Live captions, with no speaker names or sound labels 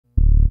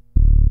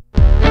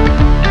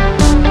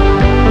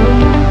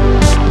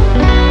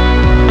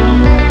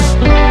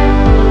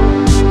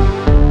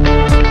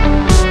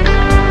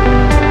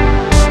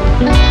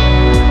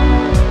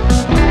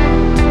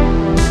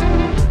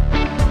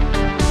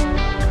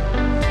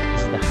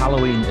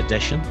Halloween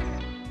edition.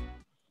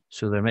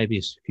 So there may be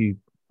a few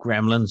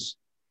gremlins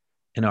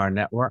in our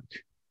network.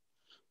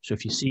 So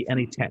if you see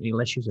any technical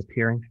issues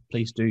appearing,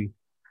 please do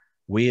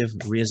wave,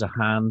 raise a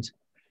hand.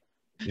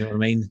 You know what I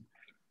mean?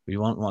 We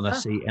won't want to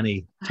see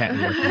any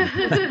technical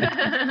issues.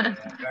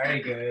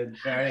 Very good.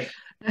 Very.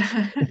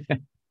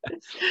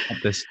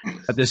 at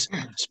this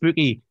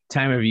spooky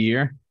time of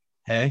year,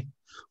 hey,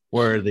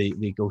 where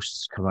the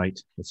ghosts come out.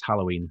 It's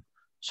Halloween.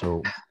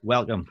 So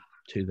welcome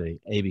to the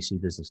ABC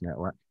Business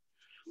Network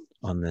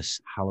on this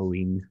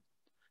Halloween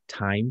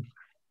time.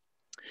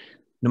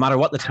 No matter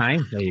what the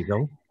time, there you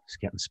go. It's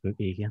getting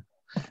spooky again.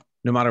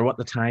 No matter what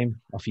the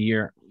time of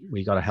year,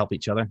 we got to help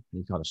each other.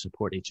 We got to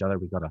support each other.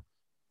 We got to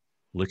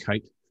look out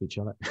for each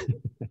other.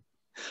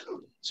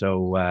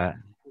 So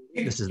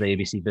this is the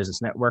ABC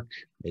Business Network.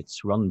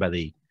 It's run by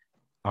the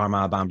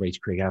Armagh, Banbridge,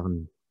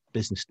 Craigavon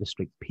Business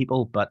District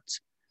people, but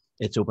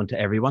it's open to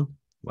everyone.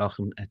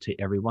 Welcome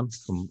to everyone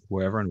from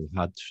wherever. And we've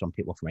had some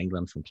people from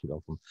England, from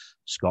people from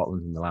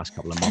Scotland in the last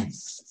couple of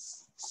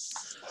months.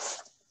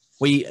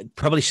 We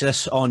publish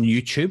this on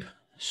YouTube,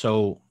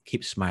 so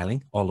keep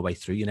smiling all the way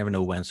through. You never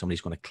know when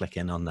somebody's going to click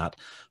in on that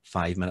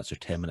 5 minutes or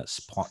 10 minute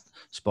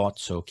spot.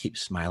 So keep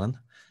smiling.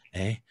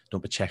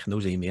 Don't be checking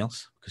those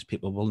emails because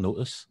people will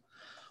notice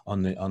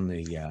on the on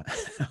the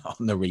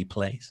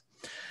replays.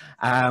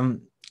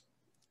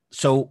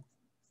 So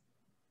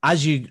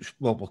as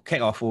we'll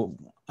kick off.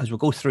 As we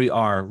go through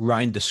our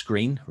round the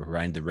screen, or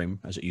round the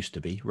room as it used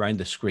to be, round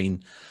the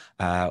screen,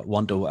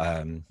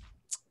 elevator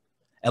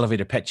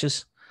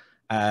pitches.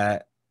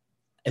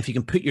 If you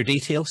can put your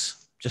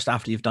details just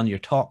after you've done your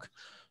talk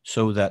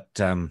so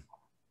that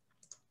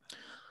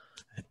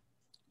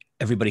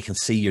everybody can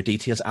see your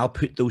details. I'll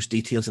put those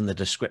details in the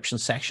description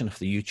section of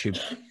the YouTube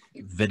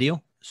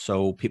video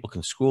so people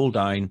can scroll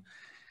down,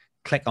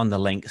 click on the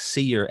link,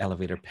 see your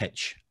elevator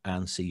pitch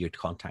and see your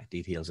contact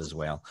details as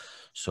well.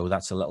 So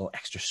that's a little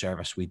extra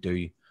service we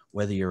do,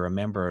 whether you're a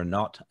member or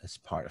not, as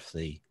part of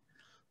the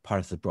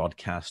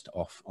broadcast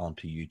off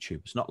onto YouTube.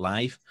 It's not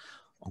live.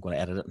 I'm going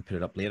to edit it and put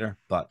it up later,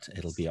 but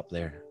it'll be up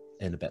there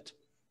in a bit.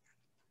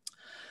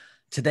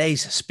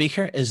 Today's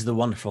speaker is the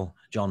wonderful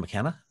John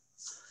McKenna.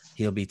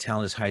 He'll be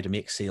telling us how to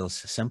make sales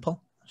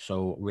simple.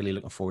 So really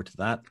looking forward to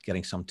that,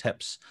 getting some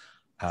tips.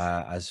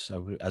 As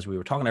we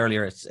were talking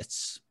earlier,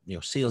 it's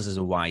sales is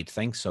a wide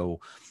thing.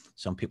 So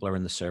some people are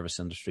in the service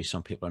industry,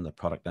 some people are in the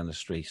product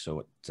industry.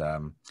 So it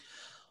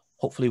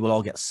hopefully we'll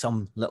all get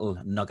some little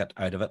nugget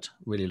out of it.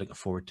 Really looking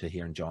forward to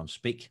hearing John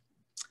speak.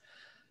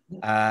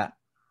 After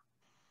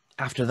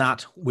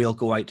that, we'll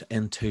go out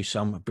into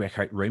some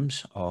breakout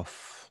rooms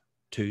of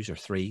 2s or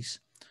 3s,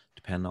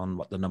 depending on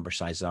what the number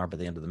sizes are by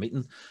the end of the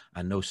meeting.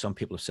 I know some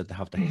people have said they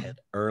have to head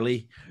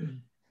early.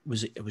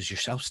 It was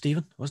yourself,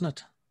 Stephen, wasn't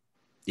it?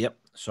 Yep.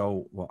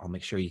 So I'll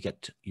make sure you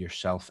get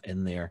yourself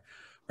in there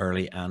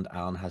early, and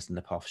Alan has to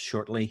nip off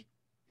shortly.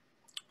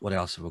 What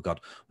else have we got?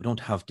 We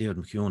don't have David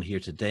McEwen here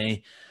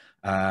today.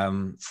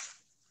 I'll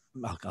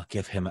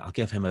give him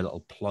a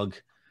little plug.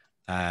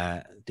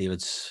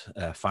 David's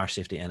Fire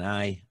Safety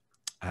NI.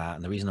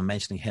 And the reason I'm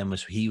mentioning him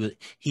is he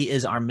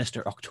is our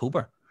Mr.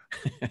 October.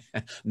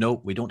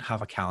 No, we don't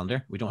have a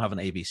calendar. We don't have an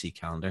ABC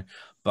calendar,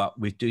 but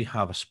we do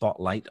have a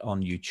spotlight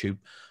on YouTube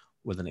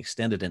with an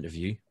extended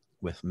interview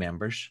with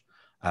members.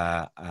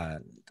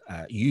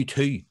 You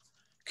too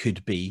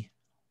could be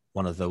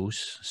one of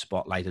those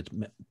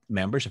spotlighted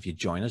members if you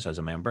join us as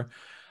a member.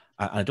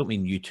 I don't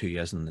mean you two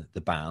as in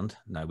the band.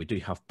 Now, we do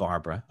have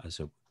Barbara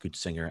as a good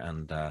singer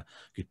and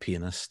good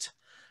pianist.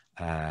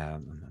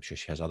 I'm sure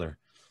she has other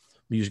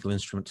musical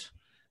instruments.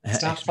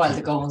 Stop while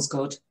the going's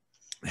good.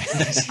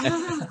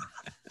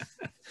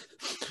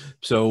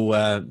 So,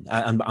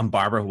 and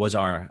Barbara was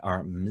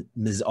our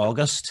Ms.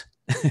 August,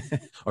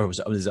 or was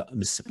it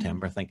Ms.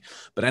 September, I think.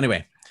 But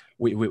anyway,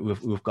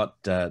 we've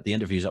got the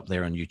interviews up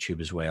there on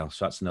YouTube as well.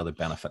 So that's another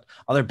benefit.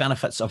 Other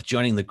benefits of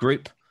joining the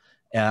group.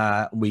 We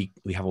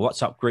have a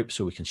WhatsApp group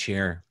so we can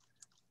share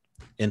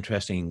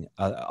interesting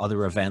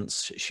other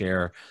events,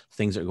 share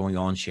things that are going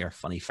on, share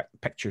funny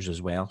pictures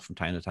as well from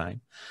time to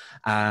time.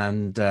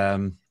 And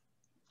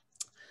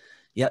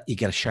yeah, you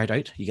get a shout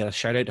out. You get a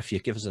shout out if you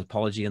give us an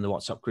apology in the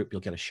WhatsApp group.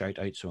 You'll get a shout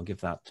out. So I'll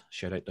give that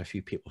shout out to a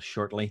few people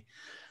shortly.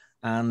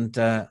 And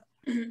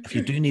if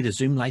you do need a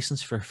Zoom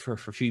license for a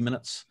few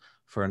minutes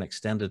for an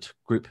extended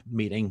group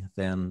meeting,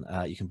 then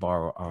you can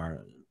borrow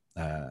our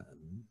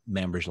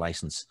members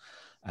license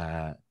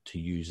to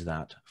use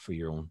that for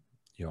your own,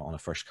 on a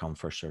first come,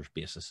 first served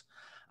basis.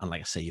 And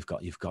like I say, you've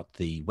got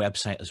the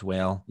website as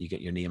well. You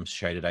get your names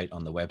shouted out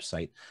on the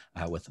website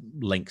with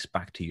links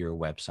back to your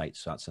website.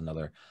 So that's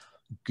another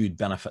good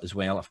benefit as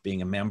well of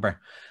being a member.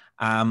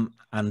 And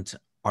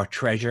our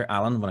treasurer,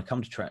 Alan, when I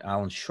come to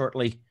Alan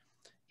shortly,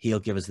 he'll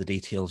give us the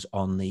details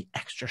on the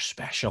extra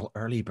special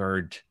early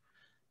bird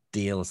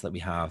deals that we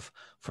have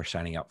for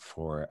signing up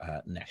for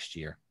next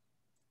year.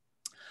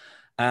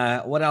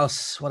 What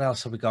else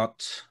have we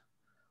got?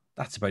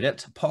 That's about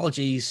it.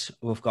 Apologies.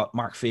 We've got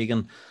Mark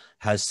Fagan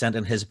has sent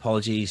in his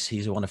apologies.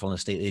 He's a wonderful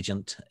estate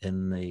agent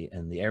in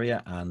the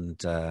area, and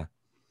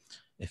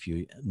If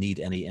you need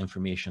any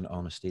information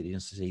on estate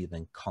agency,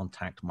 then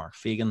contact Mark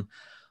Fagan.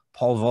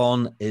 Paul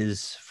Vaughan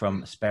is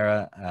from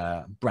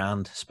Spera,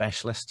 brand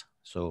specialist.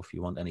 So if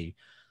you want any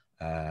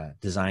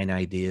design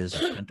ideas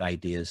or print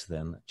ideas,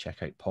 then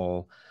check out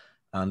Paul.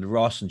 And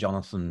Ross and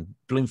Jonathan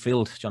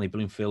Bloomfield, Johnny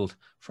Bloomfield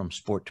from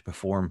Sport to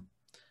Perform.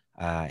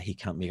 He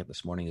can't make it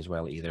this morning as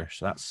well either.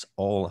 So that's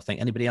all. I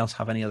think anybody else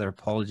have any other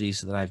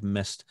apologies that I've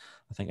missed?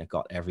 I think I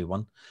got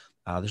everyone.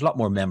 There's a lot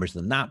more members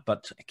than that,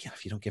 but again,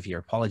 if you don't give your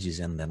apologies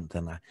in, then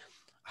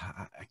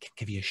I can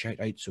give you a shout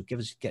out. So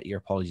get your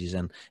apologies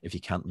in if you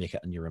can't make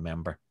it and you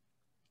remember.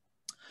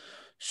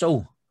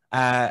 So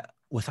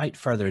without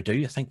further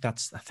ado, I think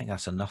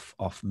that's enough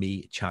of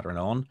me chattering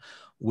on.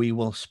 We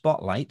will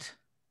spotlight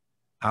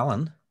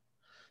Alan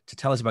to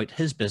tell us about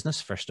his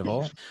business. First of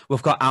all,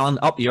 we've got Alan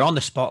up. You're on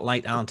the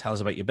spotlight. Alan, tell us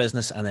about your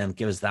business and then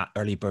give us that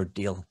early bird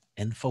deal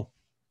info.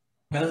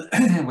 Well,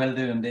 will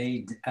do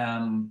indeed.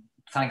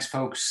 Thanks,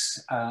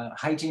 folks.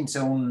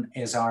 HygieneZone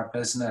is our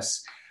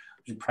business,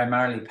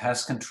 primarily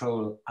pest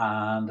control,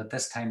 and at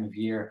this time of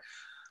year,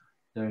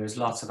 there's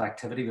lots of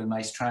activity with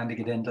mice trying to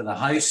get into the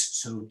house.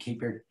 So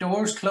keep your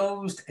doors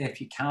closed if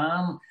you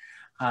can,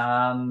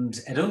 and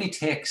it only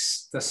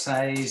takes the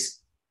size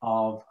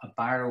of a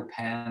barrow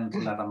pen to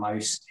let a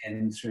mouse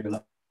in through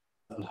a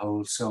little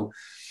hole. So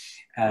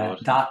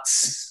that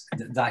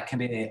can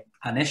be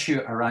an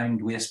issue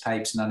around waste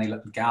pipes and any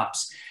little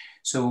gaps.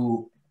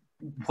 So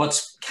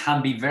what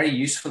can be very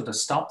useful to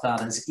stop that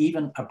is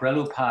even a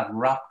Brillo pad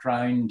wrapped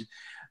around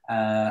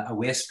a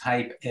waste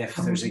pipe. If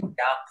there's a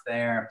gap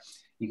there,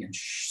 you can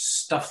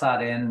stuff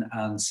that in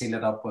and seal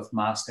it up with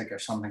mastic or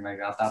something like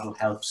that. That'll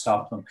help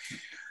stop them.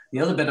 The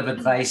other bit of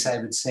advice I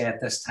would say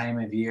at this time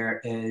of year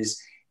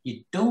is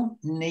you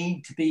don't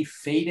need to be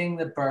feeding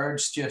the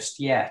birds just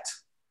yet.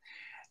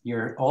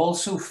 You're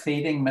also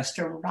feeding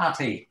Mr.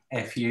 Ratty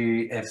if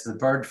the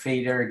bird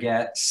feeder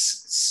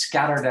gets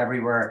scattered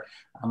everywhere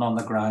and on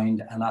the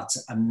ground, and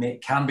that's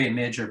can be a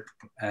major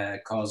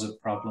cause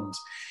of problems.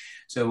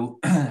 So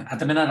at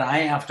the minute, I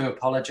have to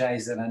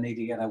apologize that I need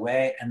to get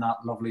away in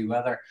that lovely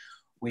weather.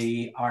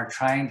 We are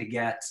trying to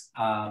get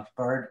a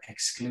bird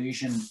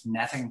exclusion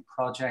netting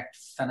project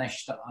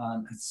finished,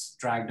 and it's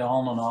dragged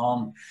on and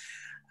on.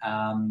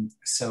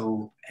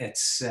 So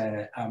it's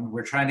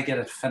we're trying to get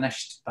it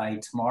finished by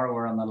tomorrow.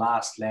 We're on the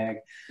last leg,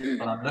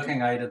 but I'm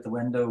looking out at the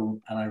window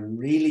and I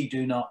really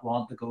do not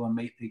want to go and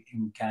meet the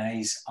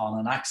guys on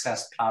an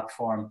access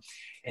platform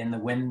in the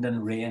wind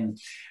and rain.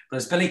 But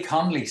as Billy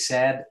Connolly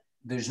said,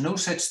 there's no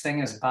such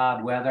thing as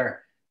bad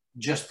weather,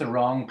 just the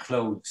wrong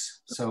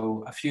clothes.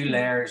 So a few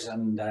layers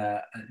and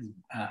that.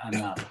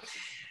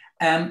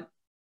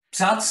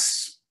 So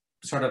that's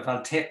sort of,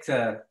 I'll take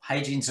the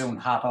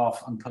HygieneZone hat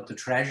off and put the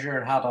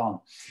treasurer hat on.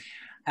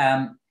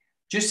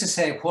 Just to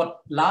say what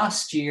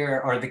last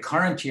year, or the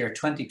current year,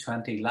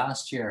 2020,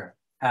 last year,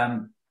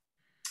 in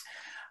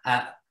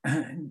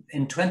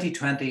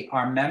 2020,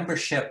 our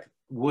membership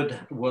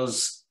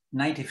was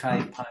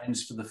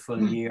 £95 for the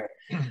full year.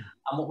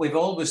 And what we've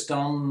always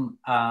done,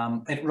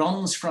 it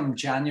runs from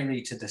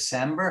January to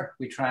December.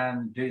 We try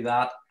and do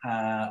that,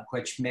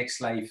 which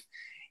makes life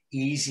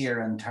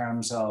easier in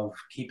terms of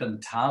keeping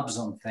tabs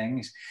on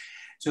things.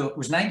 So it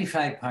was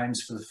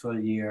 £95 for the full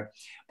year,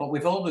 but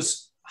we've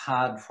always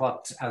had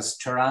what, as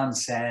Turan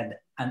said,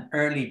 an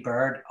early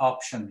bird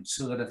option,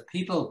 so that if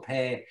people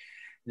pay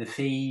the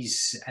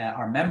fees,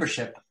 our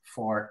membership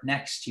for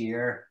next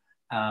year,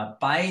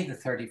 by the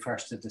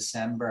 31st of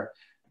December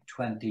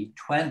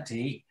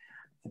 2020,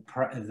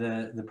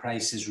 the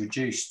price is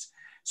reduced.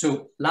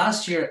 So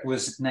last year it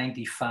was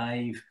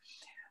 95.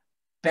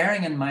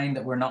 Bearing in mind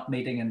that we're not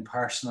meeting in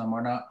person and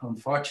we're not,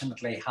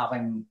 unfortunately,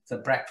 having the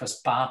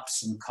breakfast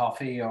baps and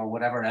coffee or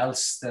whatever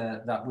else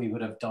that we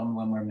would have done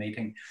when we're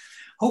meeting.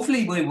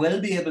 Hopefully we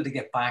will be able to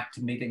get back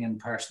to meeting in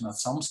person at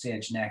some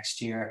stage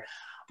next year.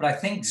 But I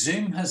think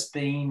Zoom has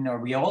been, or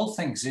we all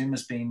think Zoom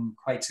has been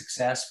quite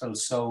successful.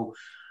 So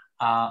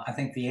I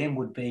think the aim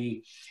would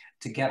be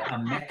to get a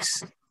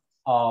mix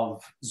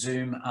of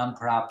Zoom and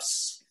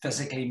perhaps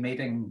physically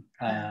meeting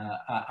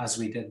as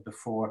we did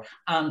before,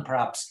 and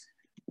perhaps,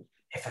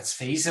 if it's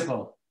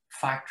feasible,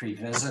 factory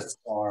visits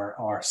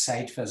or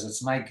site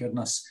visits. My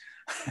goodness,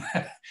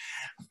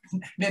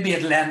 maybe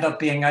it'll end up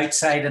being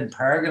outside in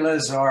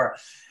pergolas, or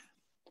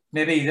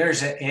maybe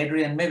there's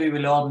Adrian, maybe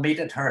we'll all meet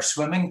at her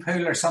swimming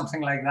pool or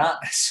something like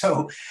that.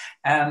 So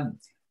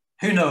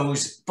who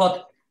knows?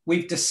 But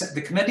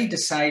the committee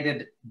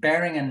decided,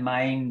 bearing in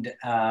mind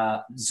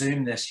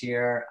Zoom this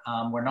year,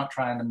 we're not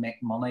trying to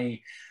make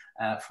money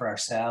for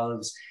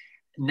ourselves.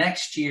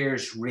 Next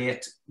year's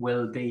rate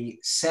will be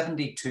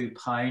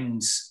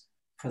 £72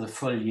 for the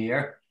full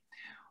year.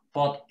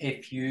 But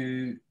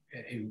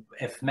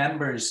if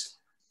members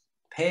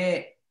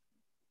pay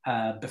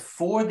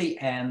before the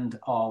end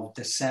of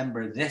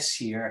December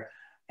this year,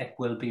 it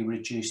will be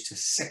reduced to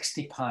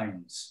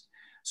 £60.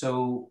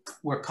 So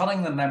we're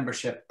cutting the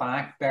membership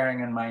back, bearing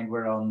in mind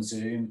we're on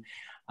Zoom.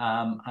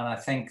 And I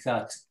think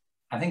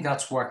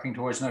that's working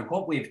towards. Now,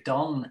 what we've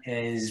done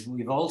is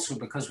we've also,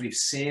 because we've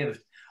saved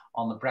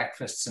on the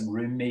breakfasts and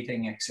room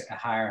meeting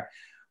hire.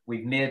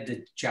 We've made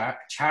the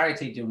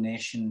charity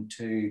donation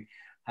to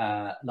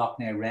Lough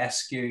Neagh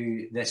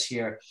Rescue this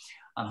year,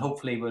 and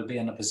hopefully we'll be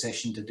in a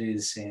position to do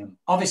the same.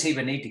 Obviously,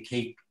 we need to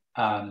keep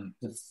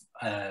the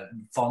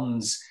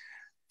funds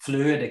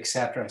fluid,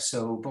 etc.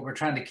 But we're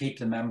trying to keep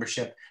the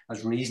membership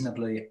as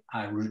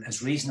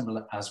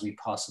reasonable as we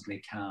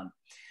possibly can.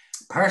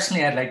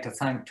 Personally, I'd like to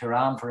thank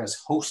Turan for his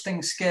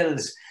hosting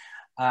skills.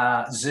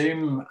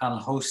 Zoom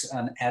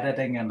and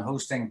editing and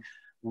hosting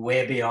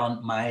way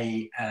beyond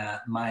my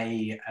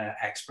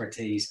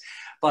expertise.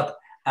 But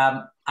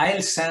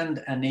I'll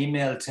send an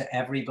email to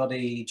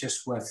everybody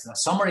just with a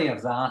summary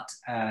of that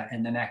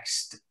in the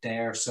next day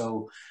or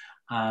so.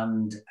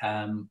 And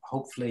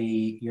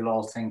hopefully you'll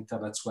all think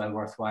that it's well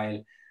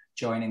worthwhile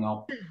joining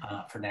up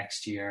for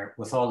next year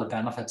with all the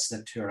benefits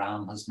that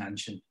Turan has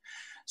mentioned.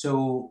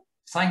 So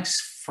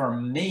thanks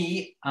from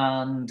me,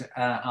 and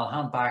I'll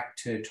hand back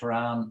to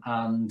Turan,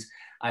 and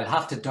I'll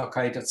have to duck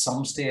out at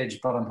some stage,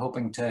 but I'm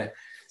hoping to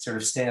sort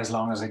of stay as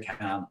long as I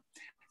can.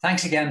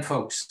 Thanks again,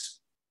 folks.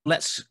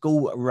 Let's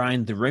go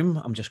around the room.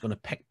 I'm just going to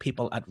pick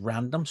people at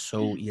random,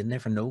 so you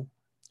never know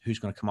who's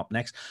going to come up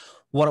next.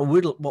 What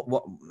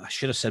I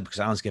should have said, because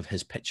Alan's given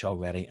his pitch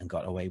already and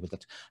got away with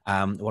it.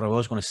 What I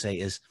was going to say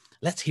is,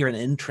 let's hear an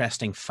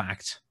interesting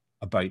fact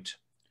about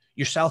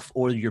yourself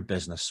or your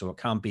business. So it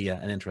can be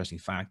an interesting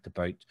fact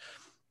about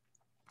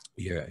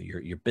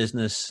your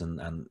business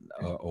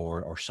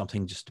or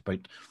something just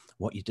about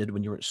what you did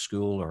when you were at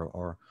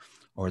school,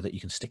 or that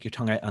you can stick your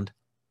tongue out and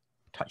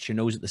touch your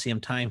nose at the same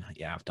time.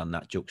 Yeah, I've done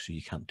that joke, so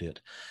you can't do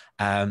it.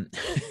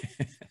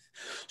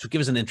 So give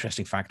us an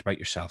interesting fact about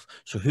yourself.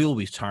 So who will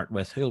we start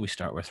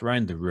with?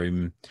 Around the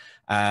room?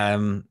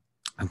 I'm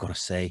going to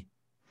say,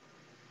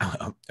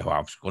 I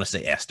was going to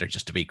say Esther,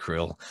 just to be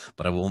cruel,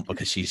 but I won't,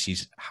 because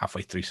she's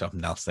halfway through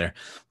something else there.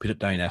 Put it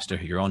down, Esther.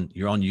 You're on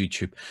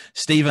YouTube.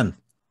 Stephen.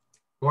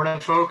 Morning,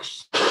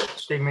 folks.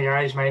 Stephen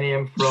McGarry is my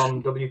name,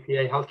 from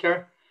WPA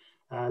Healthcare.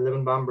 Live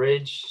in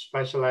Banbridge,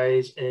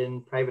 specialise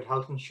in private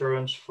health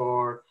insurance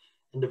for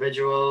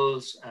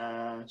individuals,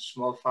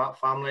 small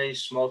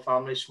families,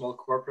 small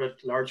corporate,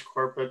 large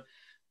corporate,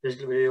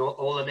 basically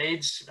all the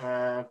needs,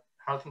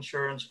 health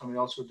insurance, and we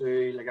also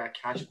do like a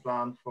cash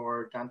plan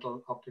for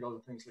dental, optical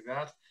and things like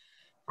that.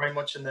 Very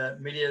much in the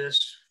media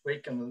this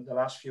week and the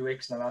last few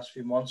weeks and the last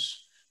few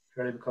months,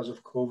 purely because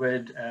of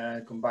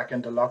COVID, going back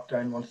into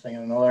lockdown, one thing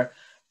and another.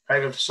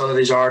 Private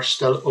facilities are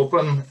still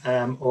open,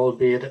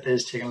 albeit it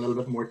is taking a little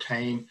bit more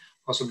time,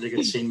 possibly to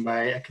get seen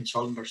by a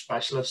consultant or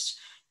specialist,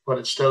 but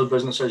it's still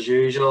business as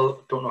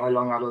usual. Don't know how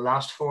long that'll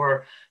last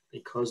for,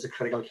 because the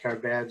critical care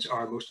beds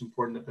are most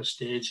important at this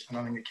stage, and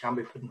anything that can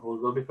be put on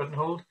hold will be put on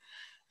hold.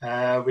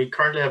 We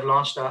currently have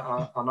launched an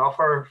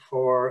offer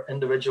for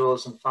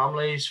individuals and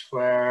families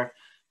where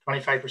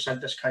 25%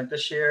 discount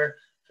this year,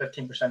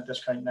 15%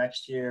 discount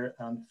next year,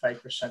 and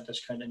 5%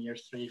 discount in year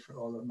 3 for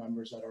all the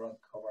members that are on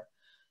cover.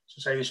 So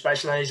say we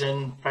specialise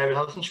in private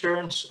health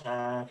insurance.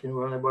 If you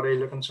know anybody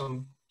looking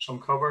some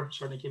cover,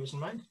 certainly keep us in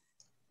mind.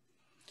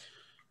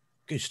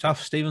 Good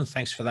stuff, Stephen.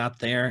 Thanks for that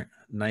there.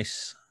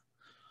 Nice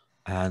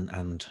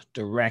and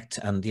direct.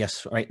 And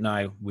yes, right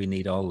now we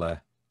need all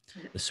the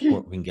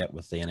support we can get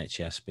with the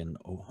NHS being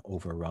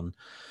overrun.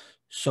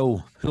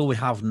 So who will we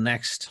have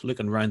next?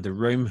 Looking around the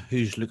room,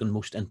 who's looking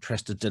most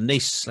interested?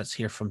 Denise, let's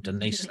hear from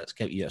Denise. Let's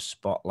get you a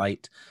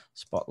spotlight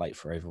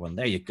for everyone.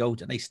 There you go.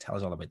 Denise, tell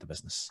us all about the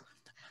business.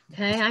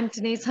 Okay, I'm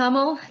Denise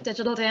Hamill,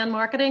 Digital Day and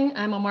Marketing.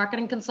 I'm a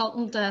marketing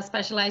consultant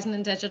specialising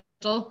in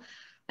digital.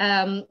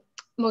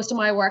 Most of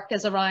my work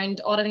is around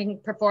auditing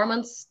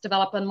performance,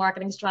 developing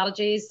marketing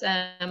strategies,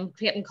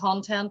 creating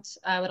content.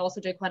 I would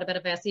also do quite a bit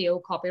of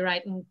SEO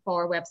copywriting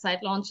for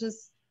website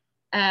launches.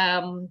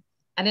 An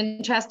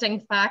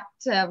interesting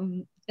fact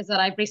is that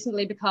I've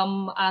recently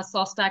become a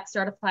SOSTAC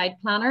certified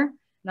planner.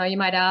 Now you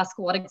might ask,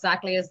 what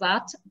exactly is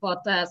that?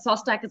 But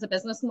SOSTAC is a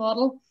business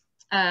model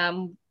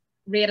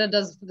rated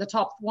as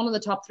one of the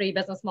top 3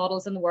 business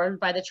models in the world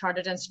by the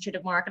Chartered Institute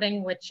of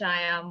Marketing, which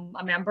I am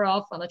a member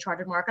of and a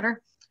chartered marketer.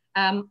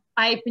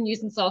 I've been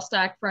using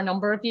SOSTAC for a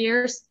number of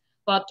years,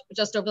 but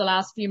just over the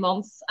last few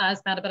months, I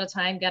spent a bit of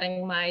time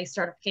getting my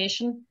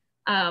certification.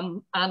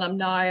 And I'm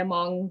now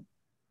among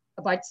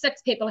about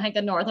 6 people, I think,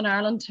 in Northern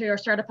Ireland who are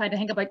certified. I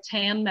think about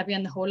 10 maybe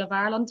in the whole of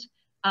Ireland.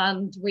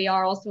 And we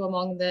are also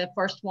among the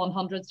first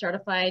 100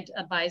 certified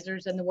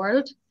advisors in the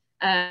world.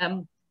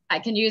 I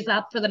can use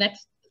that for the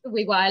next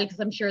wee while,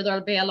 because I'm sure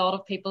there'll be a lot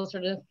of people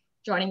sort of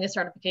joining the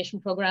certification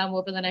program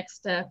over the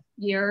next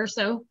year or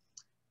so.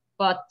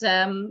 But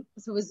so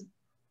it was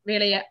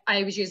really,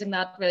 I was using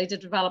that really to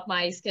develop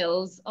my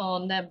skills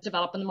on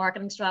developing the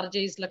marketing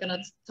strategies, looking at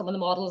some of the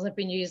models I've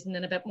been using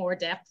in a bit more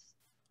depth.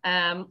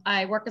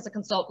 I work as a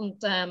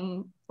consultant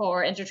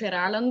for Intertrade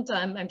Ireland.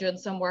 I'm doing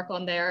some work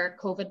on their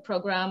COVID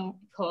program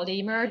called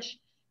eMerge,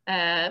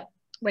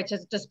 which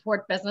is to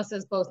support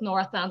businesses both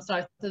north and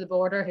south of the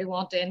border who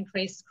want to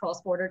increase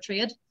cross-border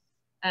trade.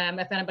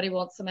 If anybody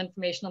wants some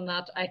information on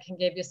that, I can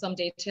give you some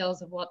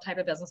details of what type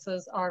of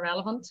businesses are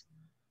relevant.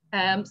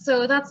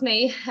 So that's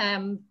me,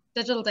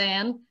 Digital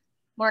Dan.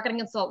 marketing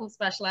consultant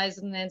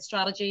specialising in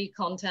strategy,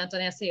 content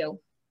and SEO.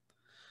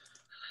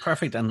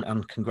 Perfect,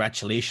 and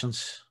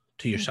congratulations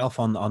to yourself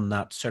on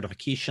that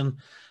certification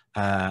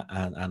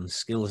and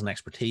skills and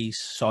expertise.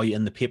 Saw you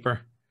in the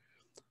paper.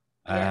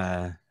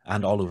 Yes.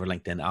 And all over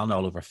LinkedIn and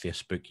all over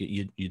Facebook.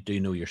 You do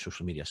know your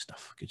social media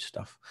stuff. Good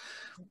stuff.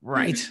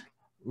 Right.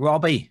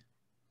 Robbie,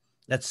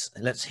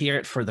 let's hear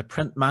it for the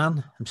print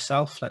man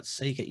himself. Let's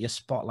see, get you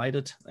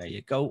spotlighted. There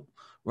you go.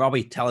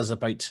 Robbie, tell us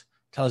about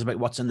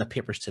what's in the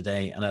papers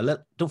today. And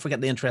don't forget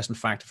the interesting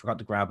fact. I forgot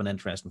to grab an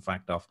interesting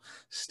fact off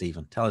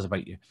Stephen. Tell us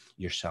about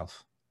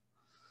yourself.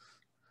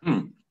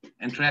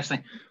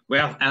 Interesting.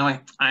 Well, anyway,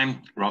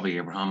 I'm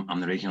Robbie.abraham. I'm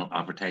the Regional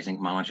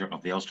Advertising Manager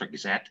of the Ulster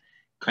Gazette,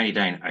 County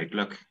Down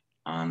Outlook,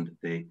 and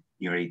the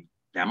Newry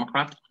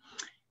Democrat.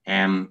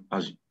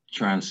 As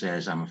Turan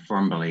says, I'm a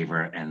firm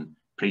believer in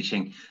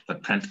preaching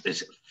that print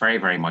is very,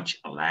 very much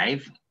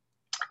alive.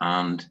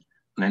 And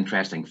an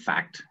interesting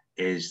fact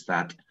is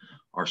that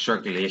our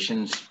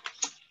circulations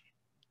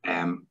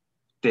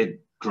did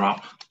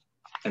drop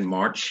in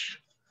March,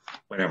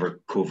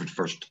 whenever COVID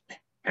first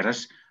hit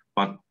us,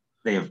 but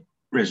they have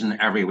risen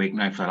every week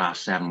now for the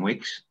last 7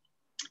 weeks.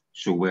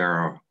 So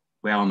we're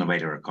well on the way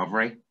to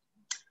recovery,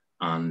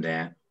 and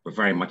we're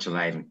very much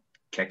alive and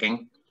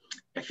kicking.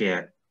 If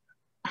you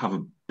have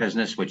a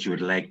business which you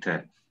would like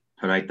to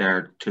put out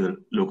there to the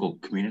local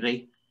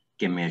community,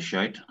 give me a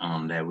shout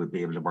and we'll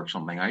be able to work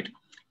something out.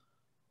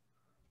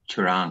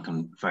 Turan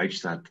can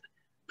vouch that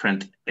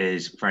print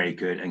is very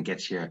good and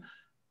gets you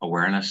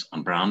awareness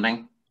and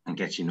branding and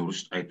gets you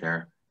noticed out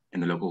there in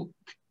the local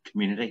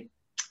community.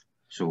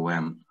 So,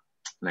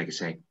 like I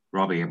say,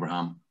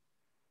 Robbie.abraham,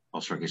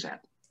 Ulster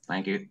Gazette.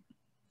 Thank you.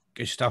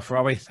 Good stuff,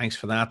 Robbie. Thanks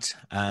for that.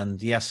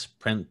 And yes,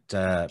 print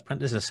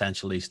is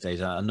essential these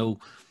days. I know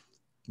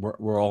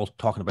we're all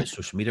talking about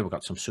social media. We've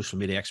got some social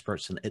media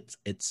experts, and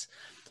it's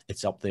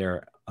up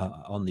there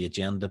on the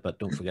agenda. But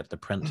don't forget the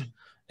print.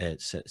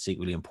 It's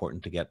equally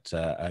important to get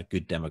a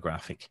good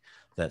demographic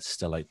that's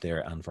still out there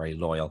and very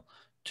loyal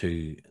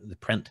to the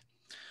print.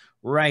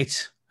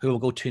 Right, who will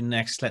go to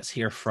next? Let's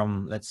hear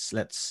from.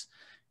 Let's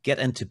get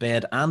into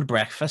bed and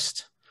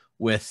breakfast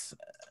with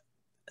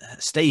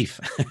Steve.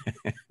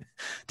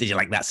 Did you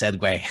like that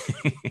segue?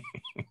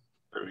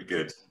 Very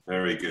good,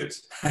 very good.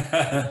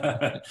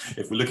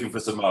 If we're looking for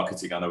some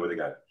marketing, I know where to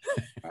go.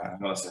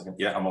 Hang on a second.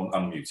 Yeah, I'm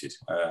unmuted.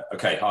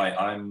 Okay, hi,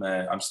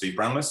 I'm Steve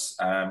Brownless,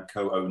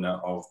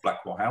 co-owner of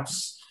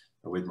Blackwellhouse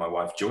with my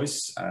wife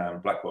Joyce.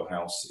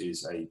 Blackwellhouse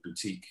is a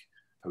boutique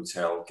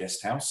hotel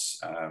guest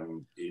house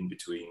in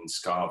between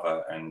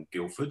Scarva and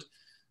Guildford,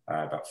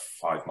 about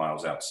 5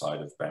 miles outside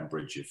of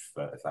Banbridge, if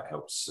that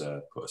helps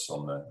put us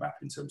on the map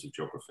in terms of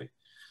geography.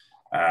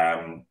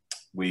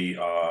 We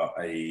are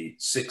a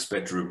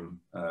 6-bedroom,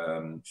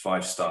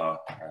 5-star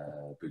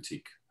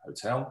boutique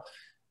hotel.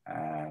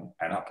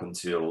 And up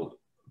until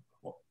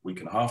a week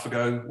and a half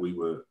ago, we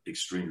were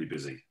extremely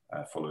busy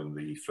following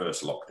the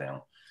first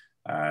lockdown.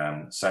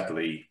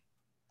 Sadly,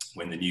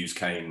 when the news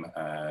came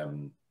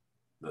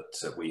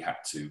that we had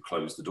to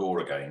close the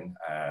door again,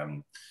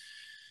 I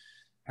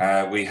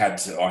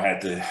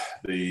had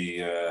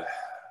the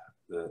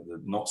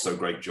not so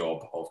great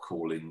job of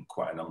calling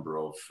quite a number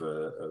of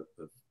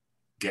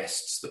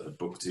guests that had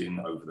booked in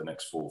over the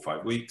next 4 or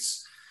 5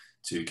 weeks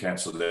to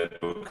cancel their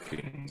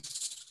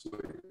bookings,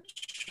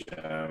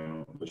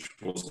 which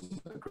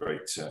wasn't a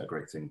great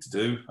thing to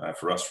do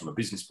for us from a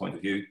business point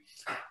of view,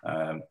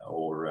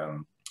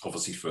 or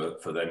obviously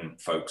for them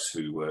folks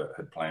who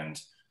had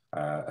planned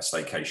a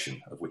staycation,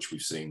 of which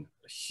we've seen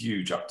a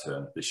huge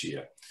upturn this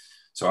year.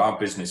 So our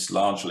business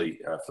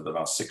largely for the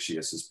last 6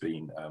 years has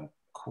been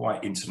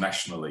quite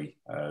internationally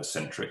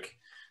centric.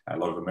 A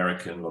lot of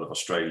American, a lot of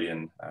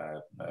Australian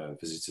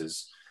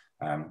visitors.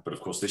 But of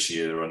course, this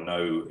year there are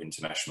no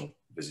international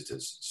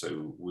visitors.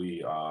 So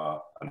we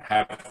are and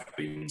have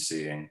been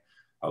seeing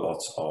a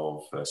lot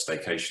of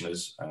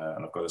staycationers.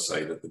 And I've got to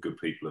say that the good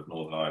people of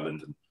Northern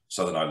Ireland and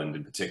Southern Ireland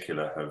in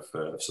particular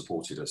have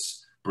supported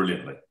us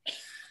brilliantly.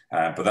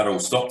 But that all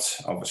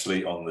stopped,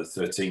 obviously, on the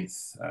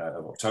 13th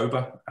of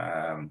October.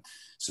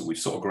 So we've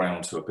sort of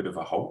ground to a bit of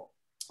a halt.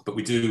 But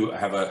we do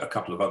have a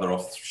couple of other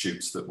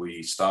offshoots that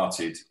we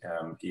started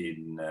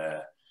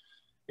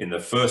in the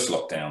first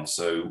lockdown.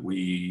 So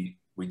we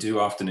do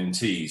afternoon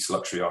teas,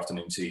 luxury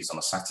afternoon teas on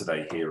a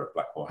Saturday here at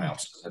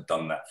Blackwellhouse. Had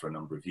done that for a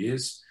number of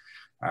years.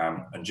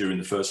 And during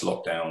the first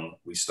lockdown,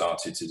 we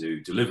started to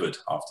do delivered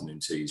afternoon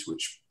teas,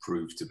 which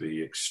proved to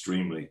be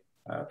extremely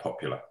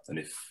popular. And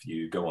if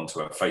you go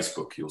onto our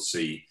Facebook, you'll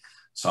see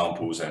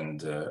samples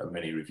and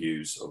many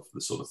reviews of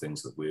the sort of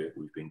things that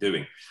we've been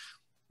doing.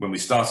 When we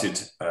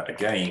started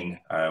again,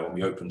 when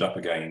we opened up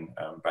again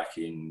back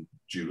in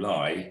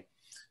July,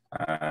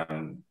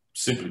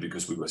 simply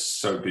because we were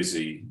so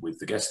busy with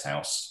the guest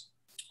house,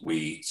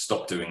 we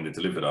stopped doing the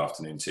delivered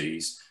afternoon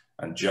teas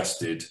and just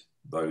did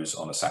those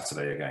on a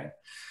Saturday again.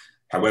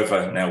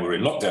 However, now we're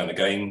in lockdown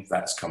again,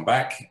 that's come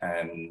back,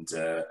 and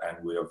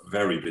we are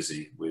very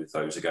busy with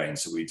those again.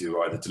 So we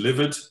do either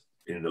delivered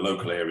in the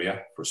local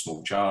area for a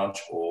small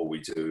charge, or we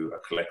do a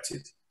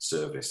collected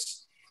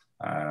service.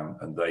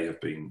 and they have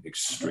been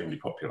extremely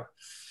popular.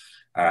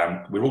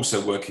 We're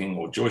also working,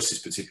 or Joyce is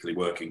particularly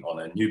working on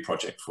a new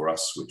project for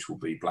us, which will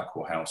be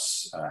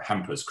Blackwellhouse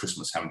hampers,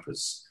 Christmas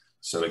hampers.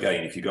 So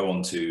again, if you go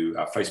onto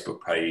our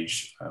Facebook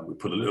page, we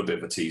put a little bit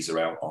of a teaser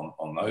out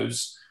on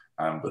those,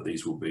 but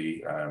these will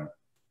be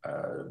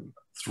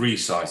 3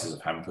 sizes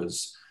of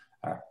hampers.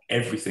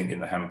 Everything in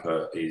the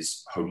hamper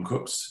is home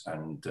cooked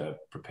and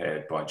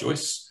prepared by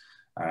Joyce.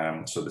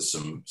 So there's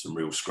some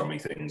real scrummy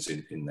things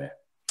in there.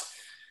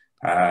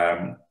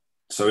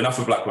 So enough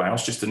of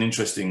Blackwellhouse. Just an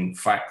interesting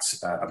fact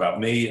about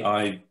me.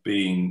 I've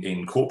been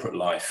in corporate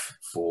life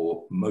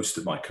for most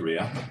of my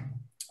career.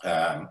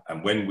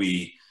 And when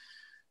we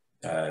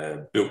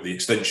built the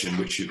extension,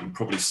 which you can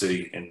probably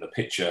see in the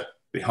picture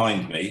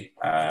behind me,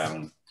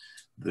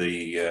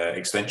 the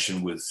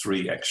extension with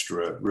 3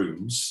 extra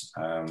rooms,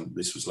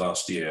 this was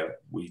last year,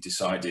 we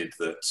decided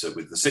that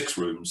with the 6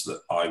 rooms that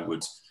I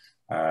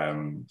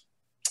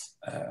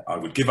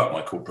would give up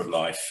my corporate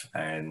life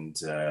and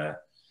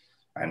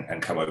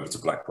come over to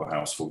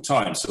Blackwellhouse full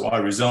time. So I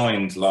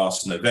resigned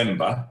last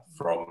November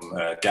from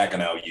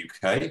Gaggenau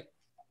UK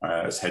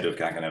as head of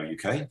Gaggenau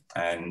UK,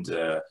 and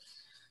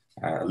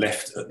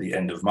left at the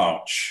end of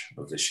March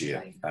of this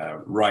year,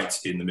 right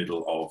in the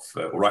middle of,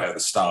 or right at the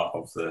start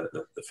of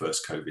the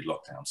first COVID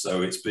lockdown.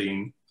 So it's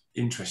been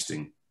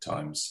interesting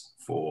times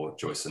for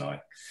Joyce and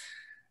I.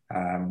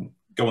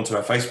 Go onto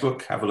our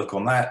Facebook, have a look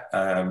on that.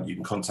 You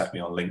can contact me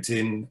on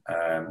LinkedIn,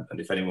 and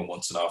if anyone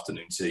wants an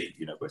afternoon tea,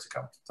 you know where to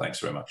come. Thanks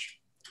very much.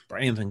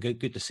 Brilliant, and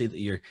good to see that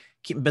you're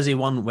keeping busy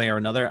one way or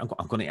another.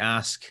 I'm going to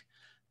ask,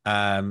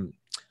 I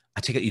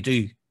take it you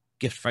do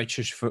gift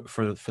vouchers for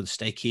the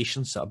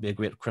staycations. That'll be a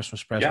great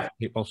Christmas present for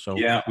people. So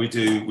yeah, we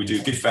do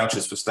gift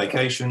vouchers for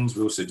staycations.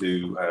 We also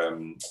do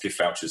gift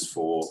vouchers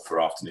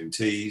for afternoon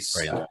teas.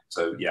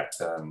 So yeah,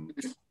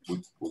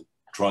 we'll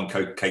try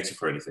and cater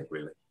for anything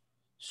really.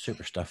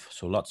 Super stuff.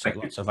 So lots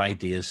of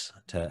ideas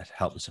to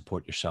help and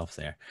support yourself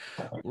there.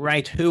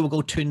 Right, who will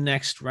go to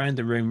next? Round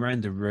the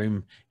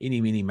room.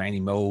 Eeny, meeny,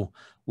 miny, mo.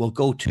 We'll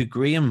go to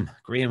Graeme.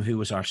 Graeme, who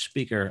was our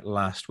speaker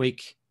last month.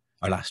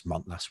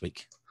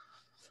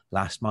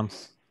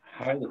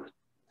 How the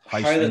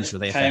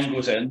time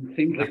goes in.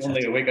 Seems like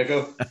only a week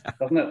ago,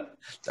 doesn't it?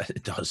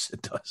 It does.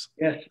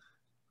 Yes.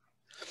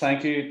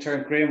 Thank you,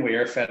 Turan.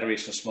 Graeme.weir,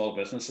 Federation of Small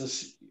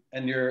Businesses.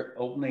 In your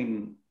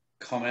opening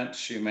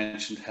comments, you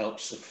mentioned help,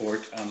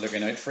 support, and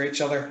looking out for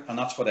each other, and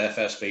that's what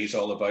FSB is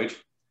all about.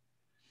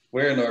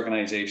 We're an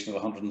organisation of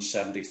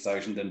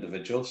 170,000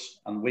 individuals,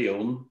 and we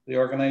own the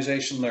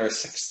organisation. There are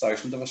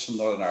 6,000 of us in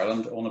Northern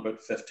Ireland, own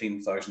about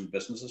 15,000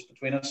 businesses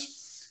between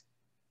us,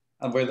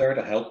 and we're there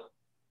to help.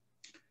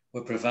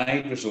 We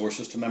provide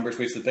resources to members.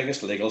 We have the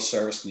biggest legal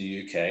service in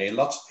the UK.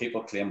 Lots of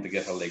people claim to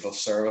give a legal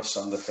service,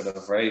 and they've got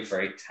a very,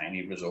 very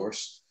tiny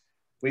resource.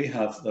 We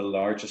have the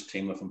largest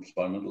team of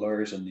employment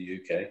lawyers in the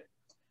UK.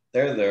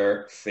 They're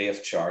there free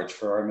of charge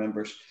for our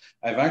members.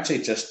 I've actually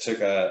just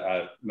took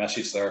a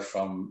message there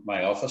from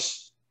my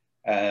office.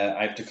 I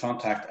have to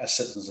contact a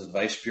Citizens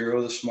Advice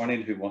Bureau this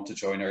morning who want to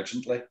join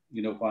urgently.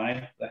 You know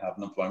why? They have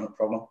an employment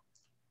problem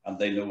and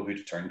they know who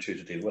to turn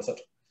to deal with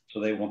it. So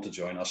they want to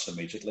join us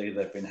immediately.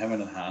 They've been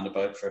hemming and hand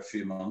about for a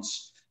few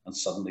months and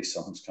suddenly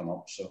something's come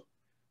up. So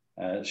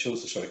it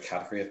shows the sort of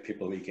category of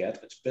people we get.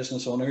 It's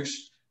business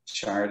owners,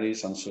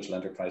 charities and social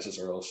enterprises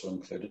are also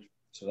included.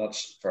 So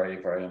that's very,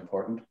 very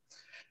important.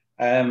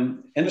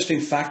 Interesting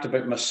fact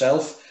about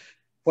myself.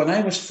 When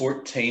I was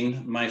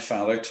 14, my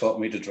father taught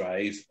me to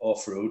drive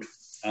off-road,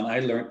 and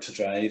I learned to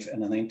drive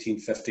in a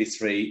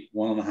 1953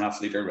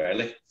 1.5 litre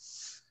Riley.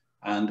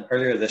 And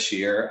earlier this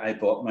year, I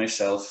bought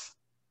myself,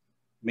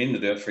 meaning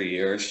to do it for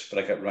years,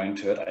 but I got round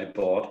to it. I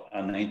bought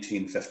a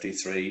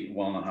 1953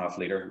 1.5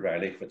 litre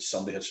Riley, which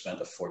somebody had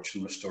spent a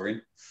fortune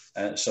restoring.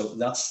 So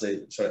that's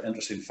the sort of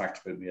interesting fact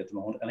about me at the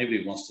moment.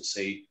 Anybody who wants to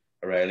see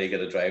a Riley,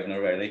 get a drive in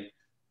a Riley,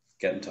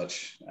 get in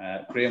touch.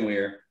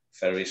 Graeme.weir,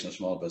 Federation of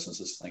Small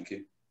Businesses. Thank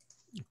you.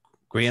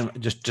 Graeme,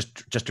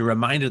 just a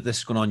reminder, this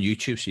is going on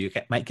YouTube, so you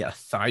might get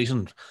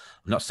 1,000.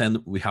 I'm not saying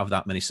that we have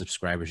that many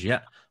subscribers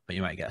yet, but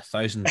you might get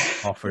 1,000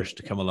 offers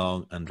to come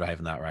along and drive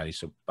in that Riley.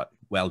 So, but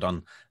well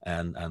done,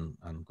 and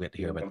great to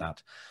hear about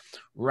that.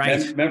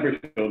 Right. Members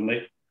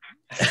only.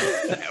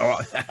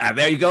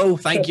 There you go.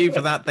 Thank you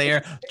for that.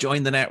 There,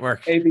 join the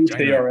network.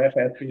 ABC or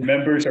FSB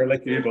members are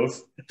like you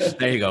both.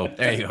 There you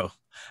go.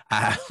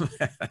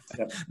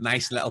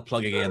 Nice little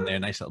plug again there.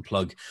 Nice little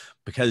plug,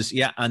 because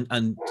yeah,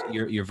 and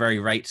you're very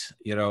right.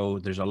 You know,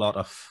 there's a lot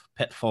of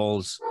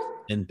pitfalls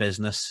in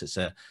business. It's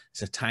a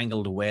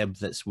tangled web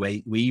that's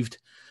weaved.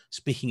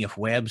 Speaking of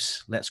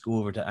webs, let's go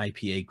over to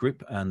IPA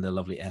Group and the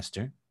lovely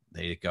Esther.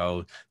 There you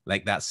go.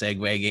 Like that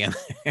segue again.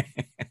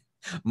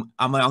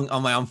 Am I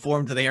on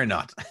form today or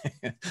not?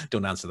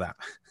 Don't answer that.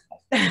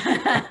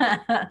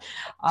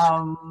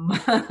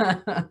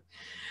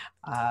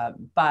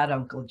 Bad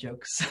uncle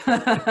jokes. It's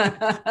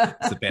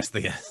the best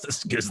thing. It's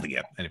as good as they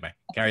get. Anyway,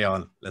 carry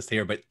on. Let's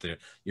hear about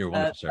your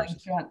wonderful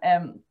services.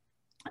 Thanks,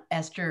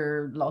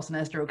 Esther Lawson,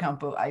 Esther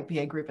Ocampo,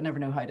 IPA Group. I never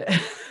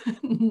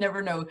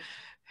know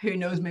who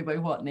knows me by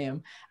what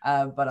name,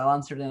 but I'll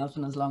answer to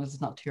anything as long as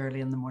it's not too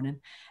early in the morning.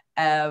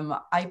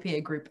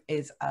 IPA Group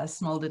is a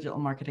small digital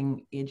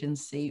marketing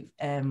agency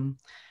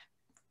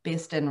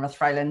based in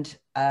Rathfriland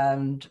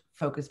and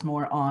focused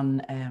more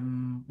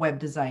on web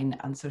design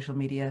and social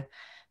media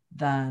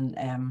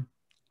than,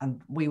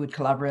 and we would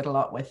collaborate a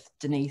lot with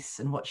Denise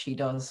and what she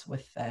does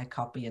with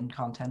copy and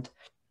content.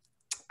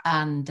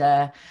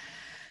 And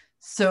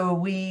so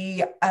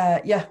we,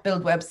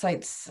 build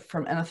websites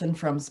from anything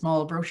from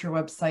small brochure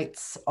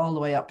websites all the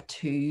way up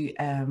to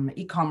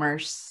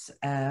e-commerce,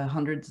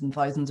 hundreds and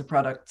thousands of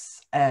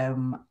products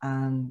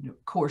and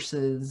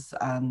courses.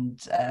 And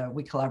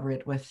we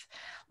collaborate with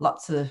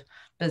lots of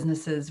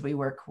businesses. We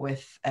work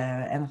with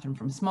anything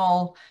from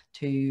small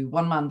to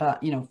one-man band,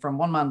 you know, from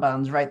one-man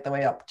bands right the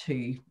way up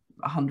to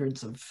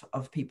hundreds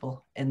of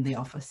people in the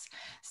office.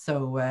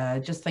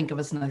 So just think of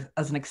us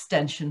as an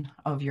extension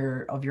of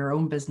your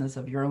own business,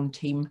 of your own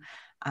team,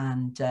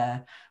 and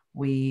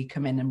we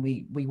come in and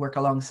we work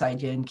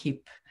alongside you and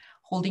keep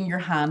holding your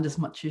hand as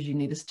much as you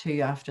need us to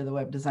after the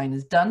web design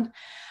is done.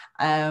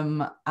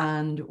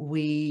 And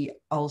we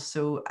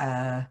also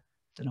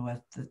don't know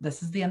if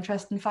this is the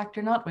interesting fact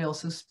or not, we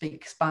also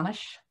speak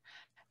Spanish.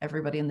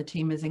 Everybody in the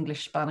team is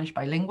English Spanish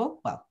bilingual,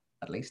 well,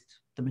 at least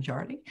the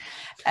majority.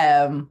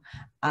 And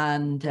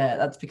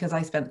that's because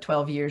I spent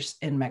 12 years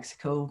in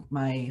Mexico.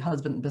 My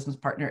husband and business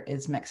partner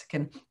is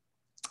Mexican,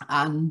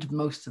 and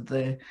most of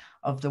the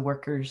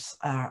workers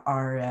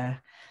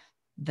are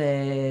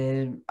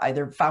the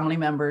either family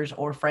members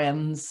or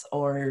friends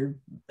or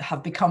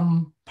have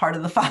become part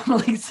of the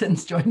family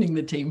since joining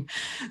the team.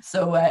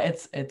 So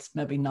it's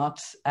maybe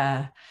not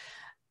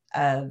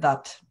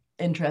that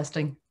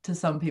interesting to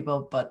some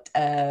people, but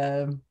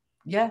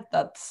yeah,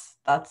 that's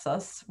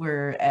us.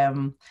 We're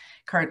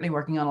currently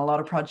working on a lot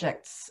of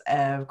projects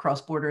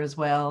cross-border as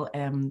well.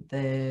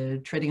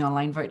 The trading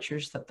online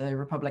vouchers that the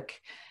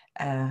Republic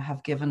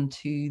have given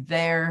to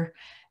their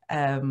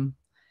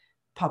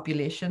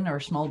population or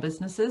small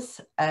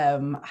businesses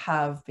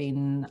have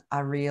been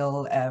a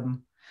real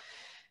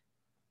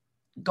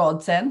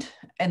godsend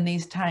in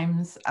these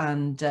times,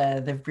 and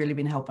they've really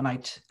been helping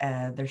out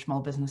their small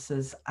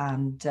businesses.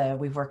 And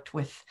we've worked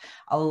with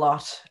a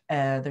lot.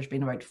 There's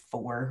been about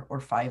 4 or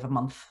 5 a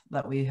month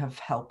that we have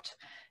helped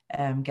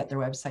get their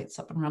websites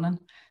up and running.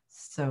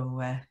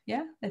 So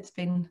yeah, it's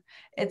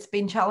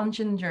been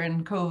challenging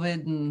during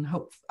COVID, and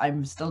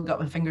I'm still got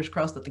my fingers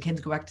crossed that the kids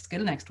go back to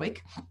school next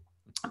week.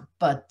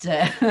 But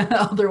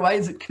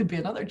otherwise it could be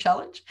another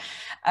challenge.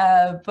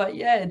 But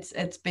yeah,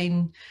 it's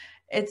been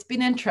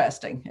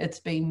interesting.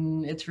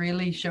 It's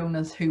really shown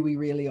us who we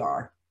really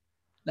are.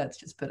 Let's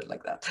just put it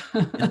like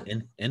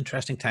that.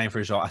 Interesting time for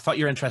us all. I thought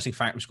your interesting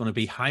fact was going to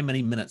be how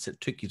many minutes it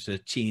took you to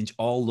change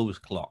all those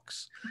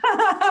clocks.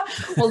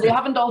 Well, they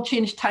haven't all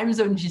changed time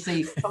zones, you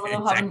see. Some of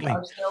them Exactly.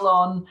 are still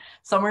on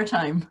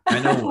summertime. I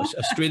know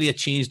Australia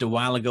changed a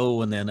while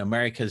ago, and then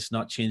America's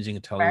not changing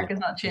until America's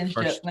not changed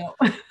yet, no.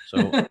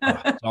 So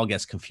it all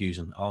gets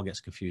confusing. All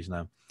gets confusing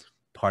now.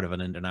 Part of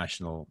an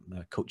international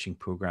coaching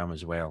program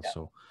as well. Yeah,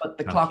 so, but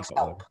the clocks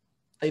help.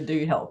 They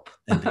do help.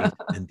 Indeed,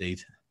 indeed.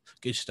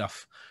 Good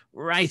stuff.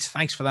 Right,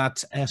 thanks for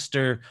that,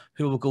 Esther.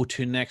 Who will go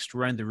to next?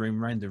 Round the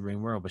room.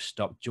 Where will we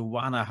stop?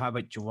 Joanna, how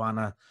about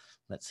Joanna?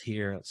 Let's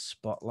hear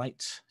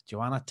spotlight.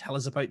 Joanna, tell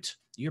us about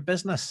your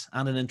business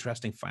and an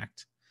interesting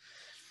fact.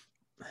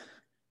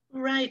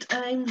 Right,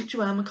 I'm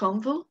Joanne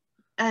McConville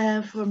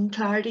from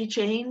Clarity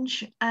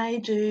Change. I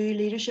do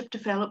leadership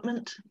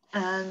development,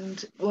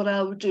 and what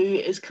I'll do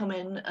is come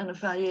in and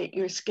evaluate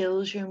your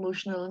skills, your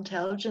emotional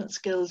intelligence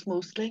skills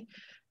mostly,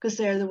 because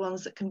they're the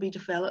ones that can be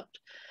developed.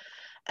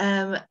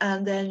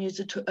 And then use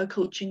a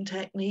coaching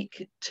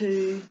technique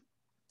to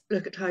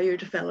look at how you're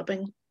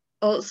developing.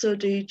 Also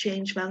do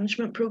change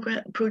management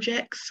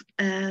projects.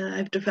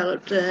 I've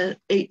developed an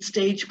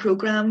 8-stage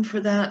program for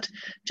that,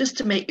 just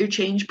to make your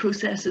change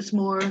processes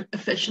more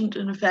efficient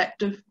and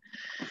effective.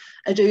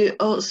 I do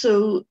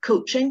also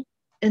coaching,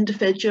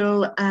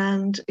 individual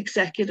and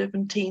executive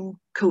and team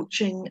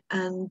coaching.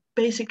 And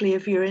basically,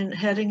 if you're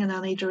heading in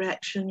any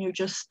direction, you're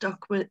just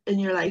stuck in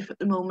your life at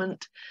the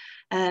moment,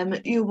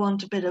 you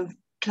want a bit of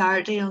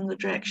clarity on the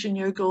direction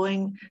you're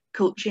going,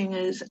 coaching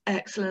is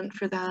excellent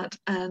for that.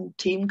 And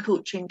team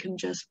coaching can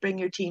just bring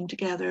your team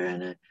together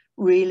in a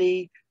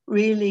really,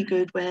 really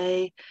good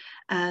way,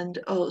 and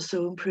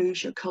also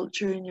improves your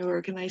culture in your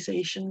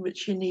organization,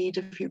 which you need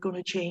if you're going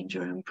to change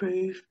or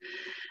improve.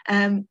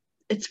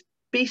 It's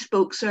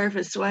bespoke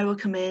service, so I will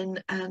come in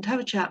and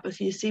have a chat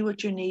with you, see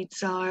what your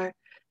needs are,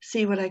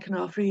 see what I can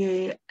offer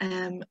you,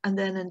 and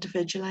then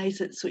individualize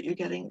it so you're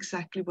getting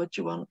exactly what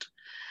you want.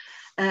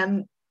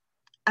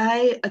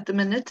 I, at the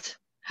minute,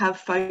 have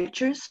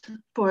vouchers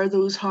for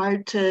those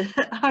hard to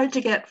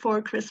get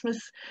for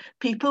Christmas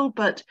people,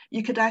 but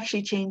you could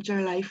actually change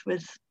your life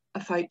with a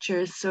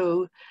voucher.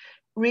 So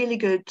really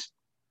good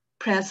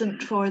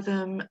present for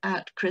them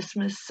at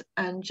Christmas,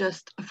 and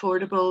just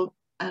affordable,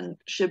 and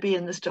should be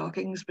in the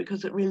stockings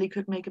because it really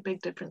could make a big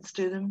difference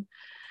to them.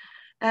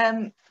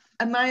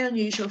 And my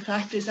unusual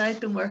fact is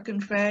I've been working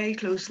very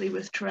closely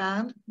with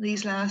Turan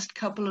these last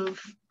couple of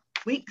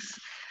weeks.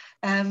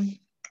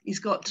 He's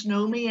got to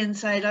know me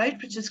inside out,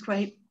 which is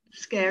quite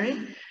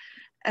scary.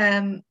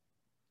 I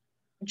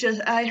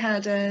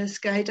had a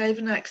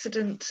skydiving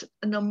accident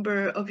a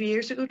number of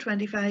years ago,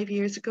 25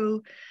 years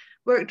ago,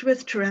 worked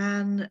with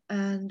Turan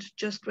and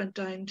just went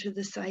down to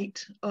the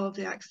site of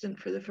the accident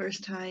for the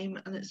first time,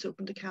 and it's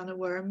opened a can of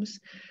worms.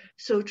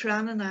 So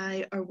Turan and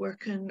I are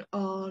working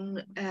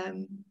on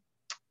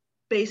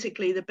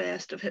basically the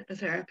best of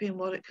hypnotherapy and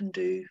what it can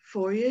do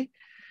for you.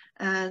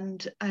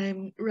 And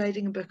I'm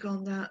writing a book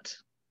on that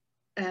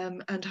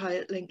and how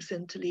it links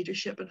into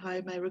leadership and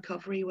how my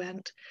recovery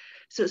went.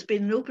 So it's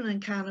been an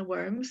opening can of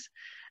worms,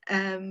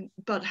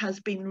 but has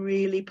been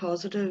really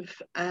positive.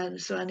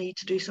 And so I need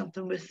to do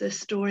something with this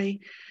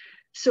story.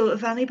 So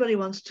if anybody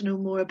wants to know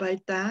more about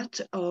that,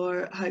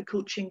 or how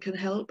coaching can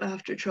help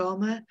after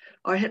trauma,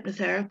 or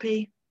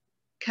hypnotherapy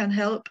can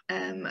help,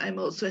 I'm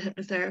also a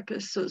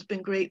hypnotherapist, so it's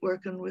been great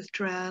working with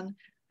Turan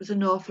with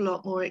an awful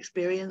lot more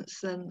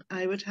experience than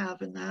I would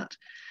have in that.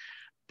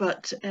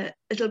 But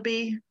it'll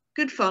be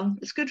good fun.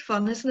 It's good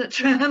fun, isn't it,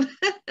 Turan?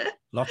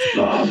 Lots of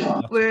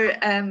fun. We're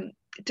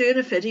doing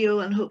a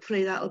video, and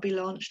hopefully that'll be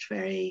launched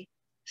very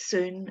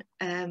soon.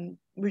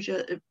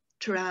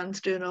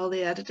 Turan's doing all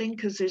the editing,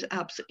 because there's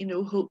absolutely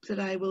no hope that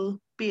I will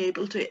be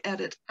able to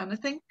edit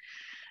anything.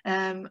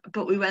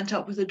 But we went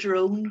up with a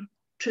drone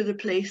to the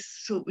place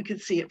so we could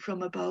see it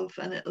from above,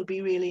 and it'll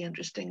be really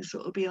interesting. So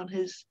it'll be on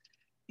his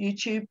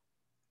YouTube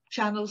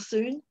channel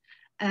soon,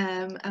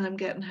 and I'm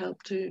getting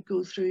help to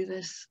go through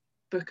this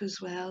book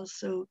as well,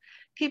 so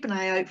keep an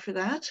eye out for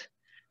that.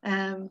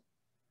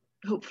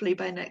 Hopefully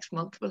by next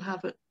month we'll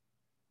have it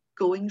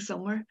going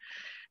somewhere,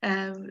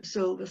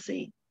 so we'll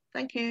see.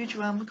 Thank you,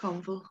 Joanne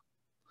McConville.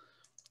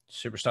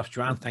 Super stuff,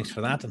 Joanne. Thanks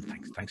for that, and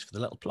thanks for the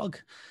little plug.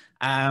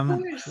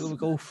 So we'll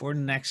go for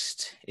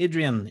next,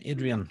 Adrian.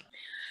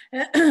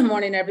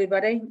 Morning,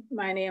 everybody.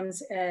 My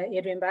name's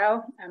Adrian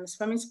Bell. I'm a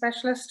swimming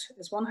specialist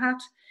as one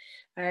hat.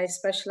 I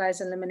specialise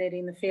in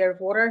eliminating the fear of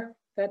water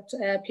that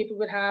people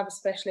would have,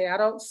 especially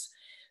adults.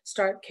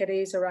 Start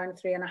kiddies around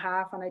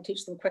 3.5, and I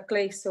teach them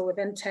quickly. So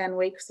within 10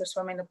 weeks, they're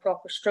swimming a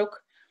proper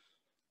stroke.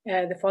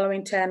 The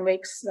following 10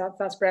 weeks,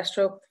 that's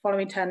breaststroke. The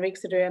following 10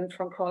 weeks, they're doing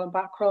front crawl and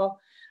back crawl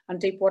and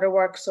deep water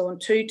work. So in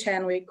 2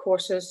 10-week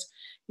courses,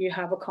 you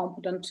have a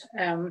competent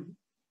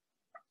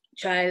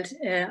child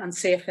and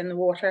safe in the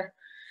water.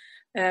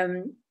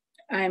 I'm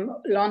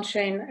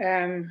launching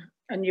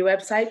a new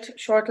website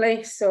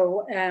shortly,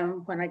 so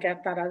when I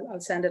get that, I'll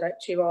send it out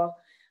to you all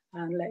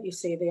and let you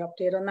see the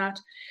update on that.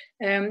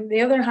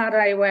 The other hat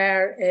I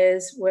wear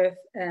is with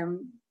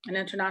an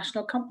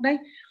international company.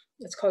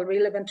 It's called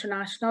Relive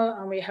International,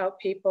 and we help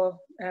people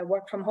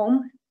work from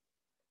home.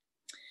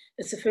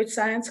 It's a food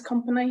science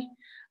company,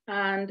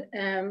 and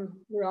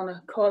we were on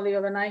a call the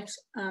other night,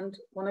 and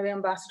one of the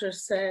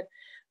ambassadors said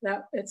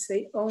that it's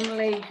the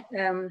only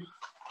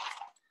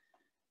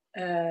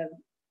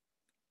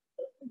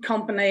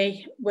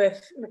company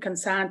that can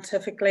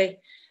scientifically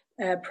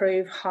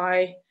prove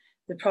how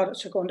the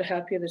products are going to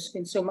help you. There's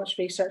been so much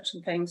research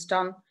and things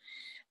done.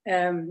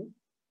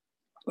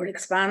 We're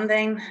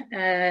expanding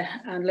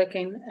and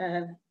looking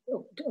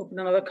to open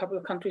another couple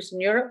of countries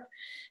in Europe.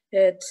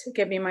 It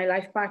gave me my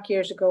life back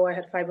years ago. I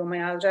had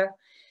fibromyalgia.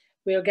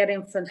 We are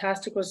getting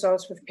fantastic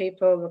results with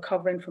people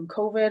recovering from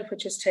COVID,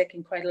 which is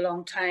taking quite a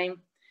long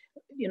time.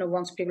 You know,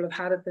 once people have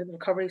had it, the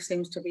recovery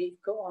seems to be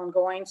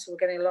ongoing. So we're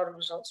getting a lot of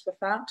results with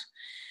that.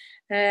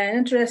 An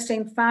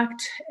interesting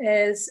fact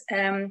is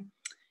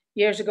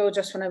years ago,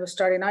 just when I was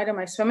starting out in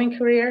my swimming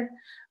career,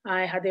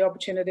 I had the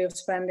opportunity of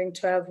spending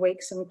 12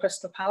 weeks in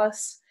Crystal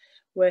Palace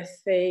with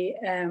the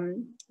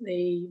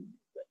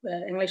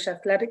English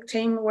athletic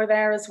team were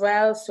there as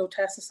well. So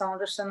Tessa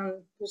Saunderson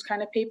and those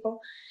kind of people,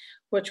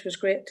 which was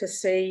great to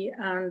see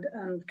and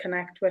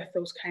connect with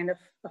those kind of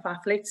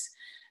athletes.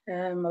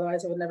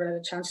 Otherwise I would never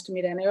have a chance to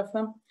meet any of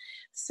them.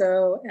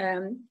 So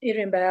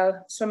Adrian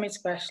Bell, swimming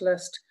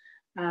specialist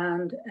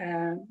and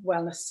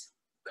wellness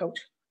coach.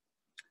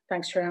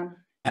 Thanks, Turan.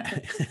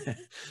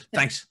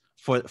 Thanks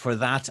for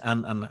that,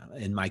 and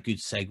in my good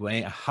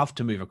segue, I have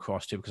to move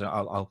across to, because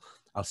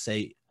I'll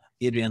say,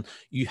 Adrian,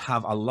 you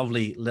have a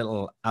lovely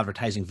little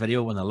advertising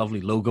video and a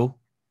lovely logo.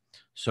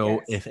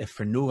 So yes, if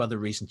for no other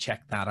reason,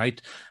 check that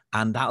out,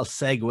 and that'll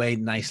segue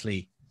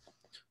nicely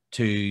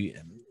to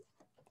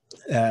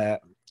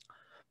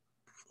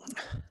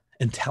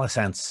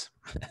IntelliSense,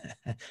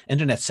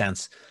 Internet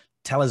Sense.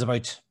 Tell us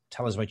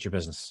about your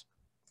business.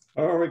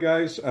 All right,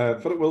 guys.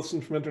 Philip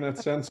Wilson from Internet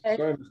Sense.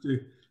 Sorry I missed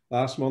you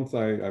last month.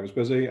 I was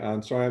busy,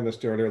 and sorry I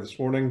missed you earlier this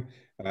morning.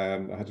 I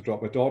had to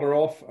drop my daughter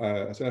off.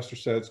 As Esther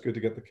said, it's good to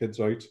get the kids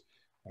out.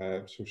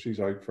 So she's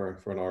out for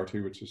an hour or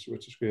two, which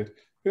is great.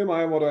 Who am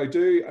I and what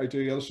do? I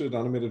do illustrated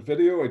animated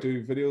video. I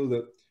do video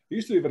that I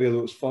used to do video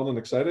that was fun and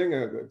exciting.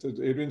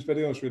 Adrian's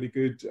video was really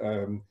good.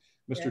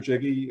 Mr.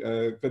 Jiggy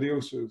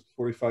video, so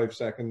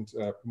 45-second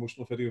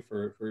promotional video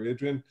for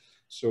Adrian.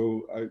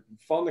 So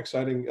fun,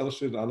 exciting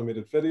illustrated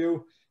animated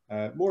video.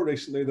 More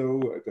recently,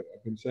 though,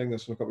 I've been saying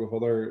this on a couple of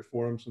other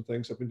forums and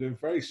things. I've been doing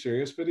very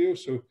serious videos,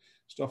 so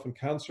stuff on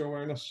cancer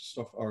awareness,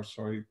 stuff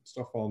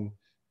on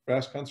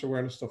breast cancer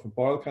awareness, stuff on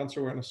bowel cancer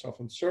awareness, stuff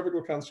on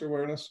cervical cancer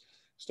awareness,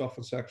 stuff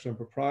on sexual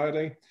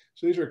impropriety.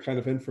 So these are kind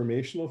of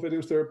informational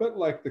videos. They're a bit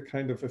like the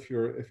kind of, if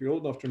you're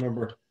old enough to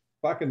remember,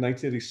 back in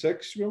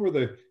 1986, remember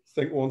the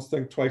think once,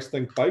 think twice,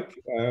 think bike,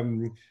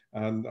 and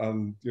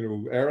you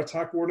know, air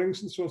attack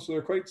warnings and so on. So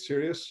they're quite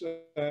serious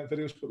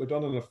videos, but they're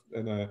done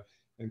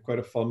in quite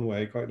a fun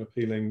way, quite an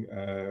appealing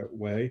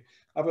way.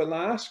 I have an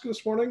ask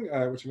this morning,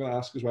 which I'm going to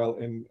ask as well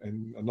in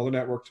another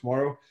network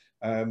tomorrow.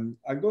 I'm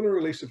going to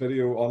release a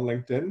video on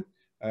LinkedIn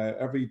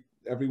every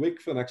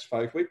week for the next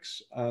 5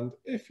 weeks. And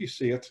if you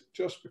see it,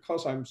 just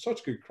because I'm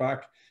such good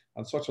crack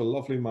and such a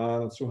lovely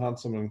man and so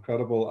handsome and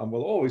incredible and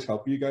will always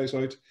help you guys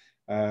out,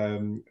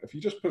 if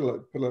you just put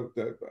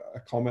a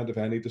comment of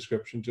any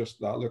description, just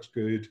that looks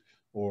good,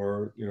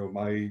 or, you know,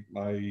 my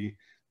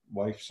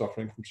wife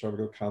suffering from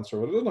cervical cancer,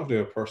 but it doesn't have to be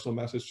a personal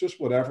message,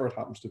 just whatever it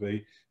happens to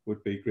be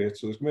would be great.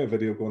 So there's going to be a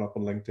video going up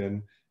on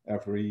LinkedIn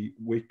every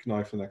week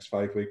now for the next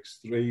 5 weeks,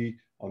 3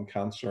 on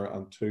cancer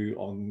and 2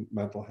 on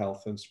mental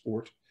health and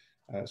sport.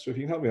 So if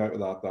you can help me out with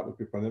that, that would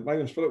be brilliant. My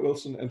name is Philip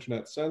Wilson,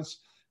 Internet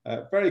Sense.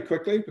 Very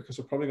quickly, because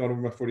I've probably gone over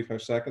my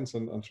 45 seconds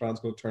and Turan's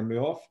going to turn me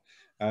off.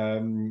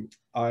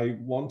 I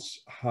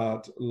once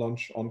had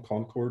lunch on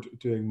Concord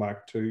doing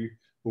Mac 2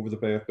 over the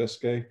Bay of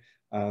Biscay.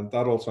 And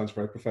that all sounds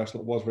very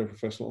professional. It was very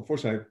professional.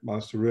 Unfortunately, I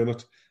managed to ruin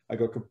it. I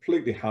got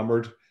completely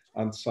hammered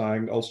and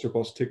sang Ulster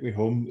Bus Take Me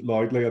Home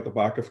loudly at the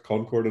back of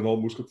Concord and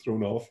almost got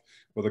thrown off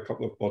with a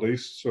couple of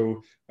buddies.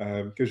 So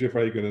gives you a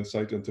very good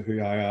insight into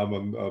who I am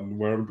and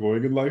where I'm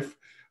going in life.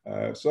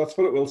 So that's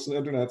Philip Wilson,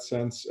 Internet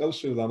Sense,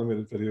 illustrated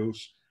animated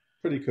videos.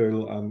 Pretty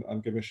cool.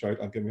 And give me a shout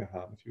and give me a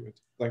hand if you would.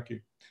 Thank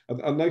you.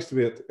 And nice to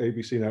be at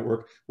ABC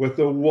Network with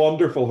the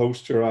wonderful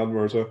host, Joanne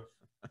Mirza.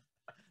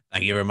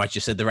 Thank you very much.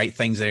 You said the right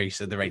things there. You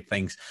said the right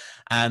things.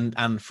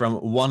 And from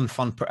one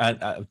fun,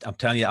 I'm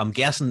telling you, I'm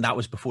guessing that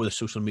was before the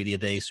social media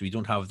days, so we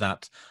don't have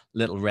that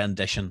little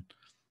rendition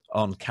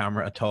on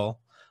camera at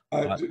all.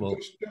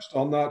 Just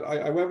on that,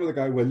 I went with the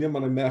guy William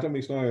and I met him.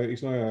 He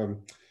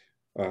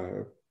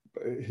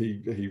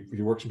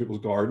works in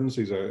people's gardens.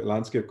 He's a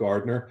landscape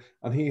gardener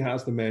and he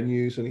has the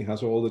menus and he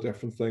has all the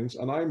different things.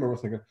 And I remember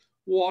thinking,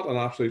 what an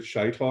absolute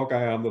shite hog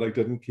I am that I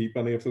didn't keep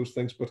any of those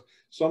things. But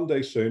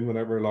someday soon,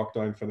 whenever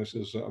lockdown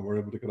finishes and we're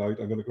able to get out,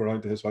 I'm going to go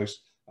around to his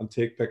house and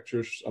take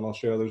pictures, and I'll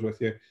share those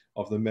with you,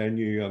 of the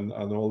menu and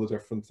all the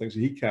different things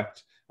he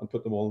kept and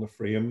put them all in a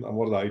frame. And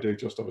what did I do?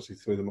 Just obviously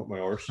threw them up my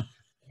arse.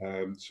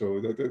 So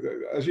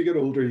as you get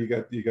older, you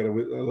get a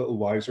little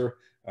wiser.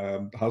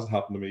 It hasn't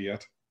happened to me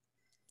yet.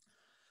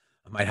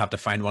 I might have to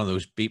find one of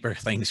those beeper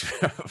things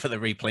for the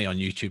replay on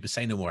YouTube.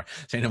 Say no more.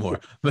 Say no more.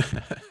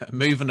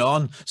 Moving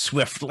on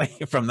swiftly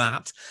from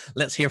that,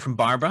 let's hear from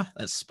Barbara.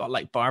 Let's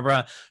spotlight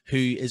Barbara, who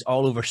is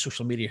all over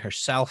social media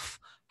herself,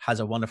 has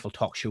a wonderful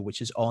talk show,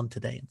 which is on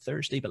today and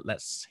Thursday. But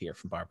let's hear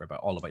from Barbara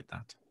all about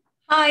that.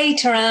 Hi,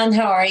 Turan.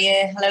 How are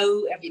you?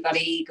 Hello,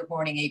 everybody. Good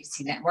morning,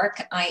 ABC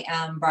Network. I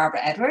am Barbara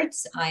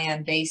Edwards. I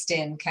am based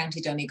in County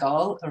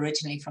Donegal,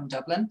 originally from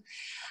Dublin.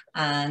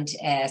 And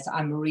so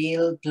I'm a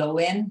real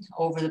blow-in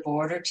over the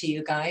border to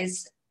you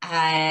guys.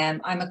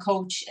 I'm a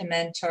coach, a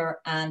mentor,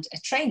 and a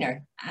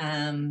trainer.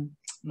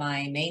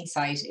 My main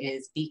site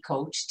is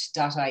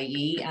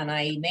becoached.ie, and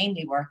I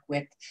mainly work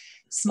with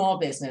small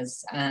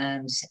business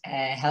and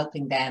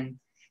helping them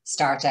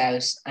start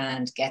out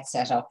and get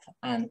set up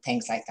and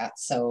things like that.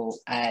 So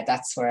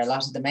that's where a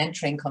lot of the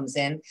mentoring comes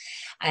in.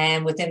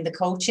 And within the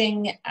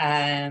coaching,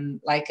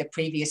 like a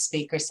previous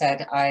speaker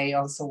said, I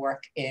also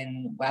work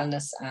in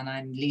wellness and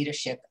I'm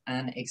leadership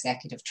and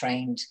executive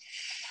trained.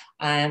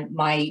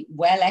 My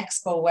Well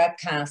Expo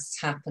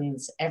webcast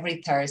happens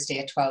every Thursday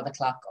at 12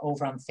 o'clock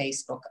over on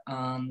Facebook,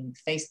 on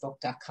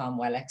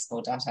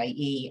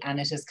facebook.com/wellexpo.ie, and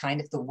it is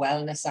kind of the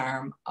wellness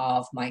arm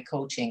of my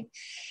coaching.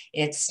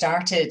 It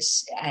started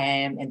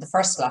in the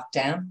first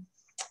lockdown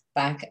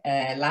back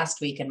last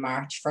week in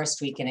March,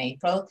 first week in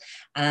April,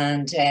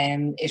 and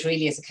it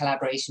really is a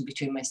collaboration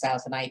between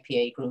myself and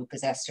IPA Group,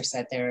 as Esther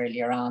said there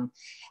earlier on.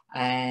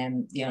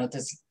 You know,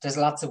 there's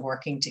lots of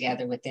working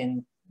together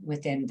within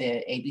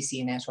the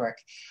ABC network.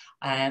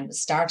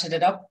 Started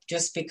it up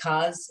just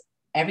because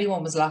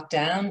everyone was locked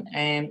down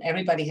and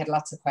everybody had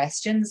lots of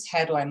questions.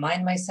 How do I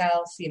mind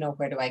myself? You know,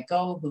 where do I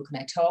go? Who can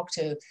I talk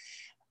to?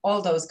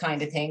 All those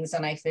kind of things.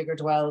 And I figured,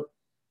 well,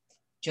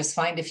 just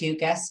find a few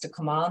guests to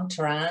come on.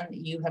 Turan,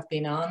 you have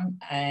been on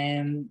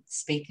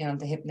speaking on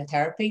the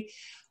hypnotherapy.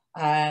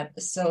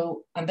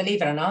 So, and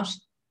believe it or not,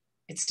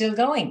 it's still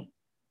going.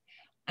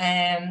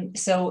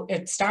 So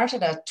it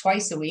started at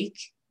twice a week,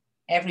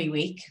 every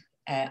week,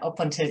 up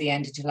until the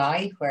end of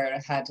July, where I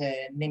had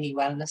a mini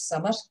wellness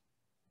summit.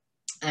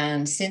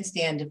 And since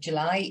the end of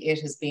July, it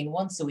has been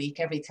once a week,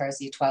 every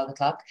Thursday at 12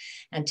 o'clock.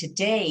 And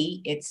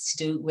today it's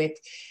to do with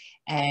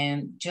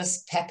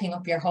just pepping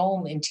up your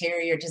home,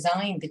 interior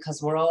design,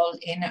 because we're all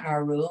in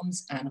our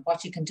rooms, and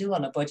what you can do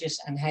on a budget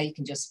and how you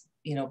can just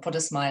you know, put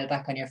a smile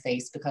back on your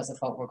face because of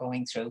what we're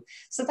going through.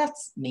 So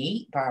that's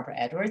me, Barbara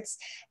Edwards,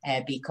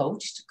 be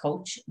coached,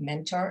 coach,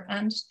 mentor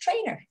and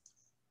trainer.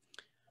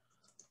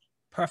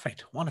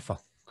 Perfect.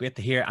 Wonderful. Great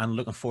to hear, and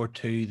looking forward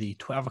to the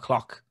 12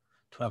 o'clock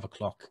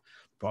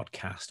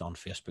broadcast on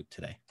Facebook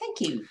today. Thank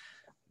you.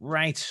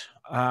 Right.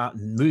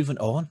 Moving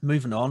on.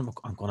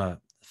 I'm going to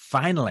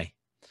finally,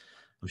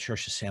 I'm sure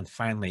she's saying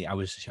finally, I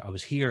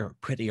was here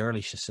pretty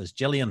early. She says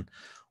Gillian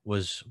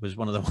was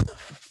one of the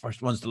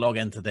first ones to log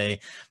in today,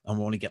 and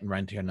we're only getting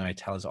around to here now.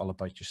 Tell us all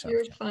about yourself.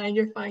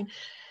 You're fine.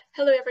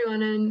 Hello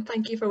everyone, and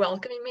thank you for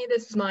welcoming me.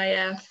 This is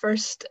my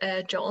first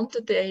jaunt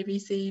at the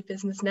ABC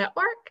Business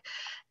Network.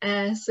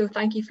 So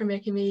thank you for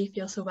making me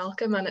feel so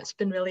welcome, and it's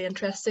been really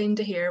interesting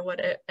to hear what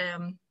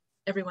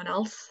everyone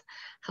else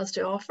has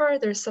to offer.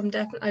 There's some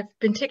definite, I've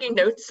been taking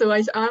notes, so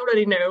I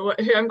already know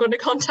who I'm going to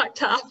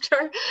contact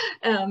after.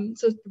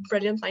 So it's been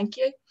brilliant, thank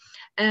you.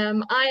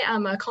 I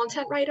am a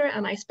content writer,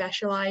 and I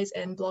specialise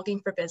in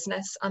blogging for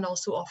business and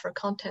also offer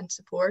content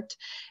support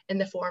in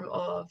the form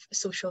of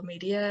social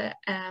media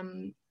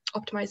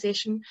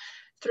optimization.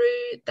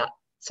 Through that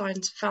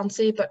sounds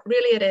fancy, but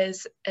really it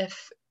is.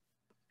 If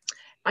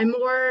I'm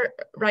more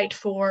right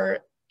for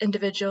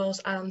individuals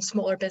and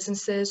smaller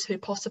businesses who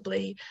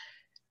possibly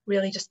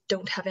really just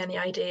don't have any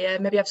idea,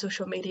 maybe have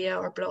social media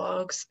or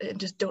blogs and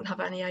just don't have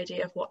any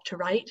idea of what to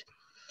write.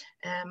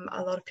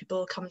 A lot of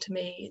people come to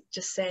me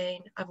just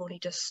saying, I've only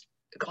just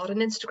got an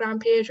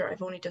Instagram page, or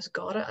I've only just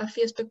got a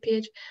Facebook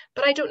page,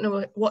 but I don't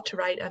know what to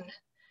write and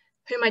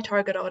who my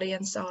target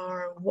audience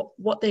are,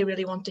 what they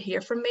really want to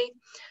hear from me.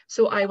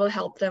 So I will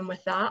help them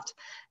with that.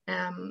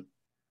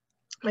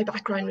 My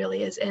background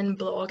really is in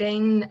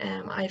blogging.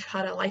 I've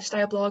had a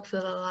lifestyle blog for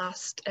the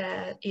last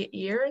 8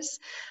 years,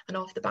 and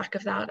off the back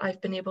of that I've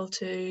been able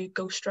to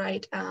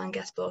ghostwrite and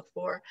guest blog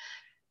for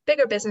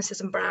bigger businesses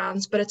and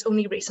brands, but it's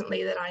only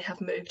recently that I have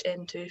moved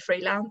into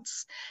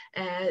freelance.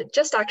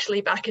 Just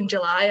actually back in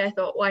July, I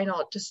thought, why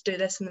not just do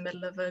this in the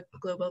middle of a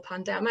global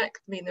pandemic?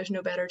 I mean, there's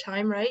no better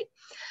time, right?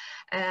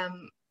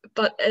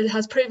 But it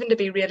has proven to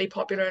be really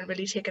popular and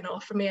really taken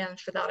off for me, and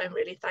for that I'm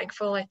really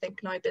thankful. I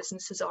think now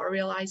businesses are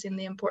realising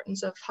the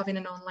importance of having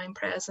an online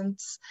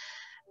presence,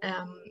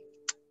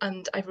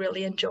 and I've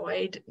really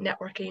enjoyed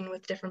networking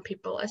with different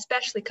people,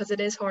 especially because it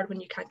is hard when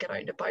you can't get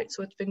out and about.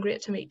 So it's been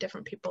great to meet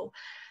different people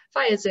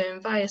via Zoom,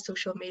 via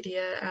social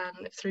media,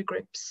 and through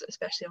groups,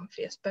 especially on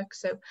Facebook.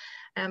 So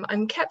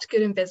I'm kept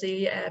good and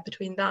busy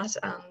between that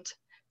and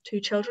 2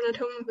 children at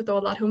home with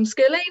all that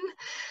homeschooling.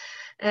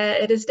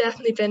 It has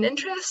definitely been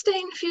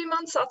interesting few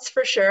months, that's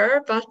for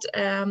sure, but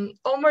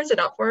onwards and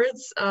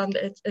upwards, and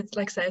it's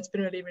like I say, it's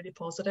been really, really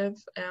positive.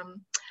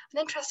 An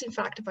interesting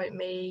fact about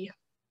me,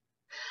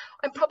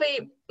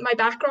 my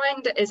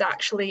background is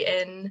actually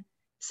in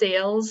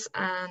sales,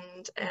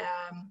 and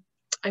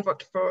I've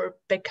worked for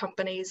big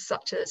companies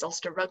such as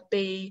Ulster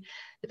Rugby,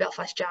 the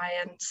Belfast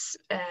Giants,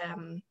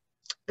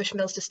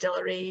 Bushmills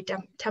Distillery,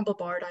 Temple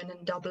Bar down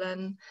in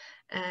Dublin.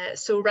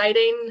 So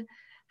writing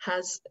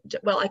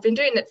well, I've been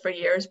doing it for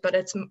years, but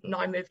it's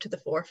now moved to the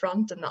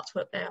forefront, and that's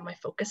what my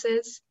focus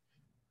is.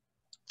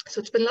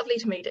 So it's been lovely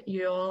to meet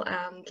you all,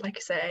 and like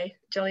I say,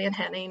 Gillian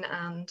Henning,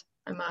 and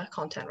I'm a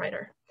content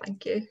writer.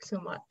 Thank you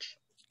so much.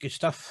 Good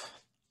stuff.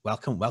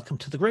 Welcome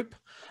to the group,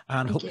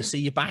 and hope to see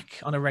you back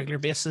on a regular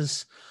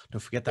basis.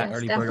 Don't forget that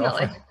early bird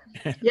offer.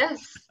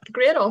 Yes,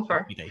 great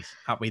offer.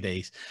 Happy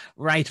days.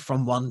 Right,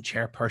 from one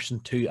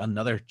chairperson to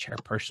another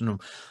chairperson,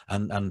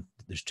 and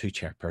there's 2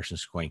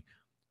 chairpersons going.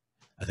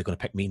 Are they going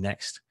to pick me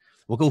next?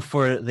 We'll go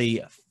for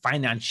the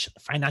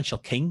financial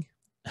king.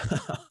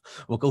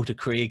 We'll go to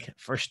Craig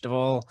first of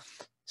all.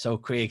 So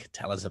Craig,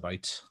 tell us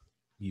about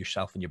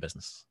yourself and your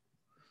business.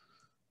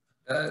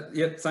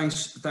 Yeah,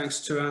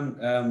 thanks,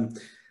 Turan.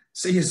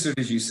 See, as soon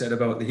as you said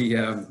about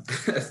the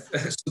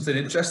something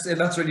interesting,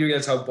 that's when you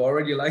realize how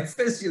boring your life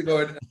is. You're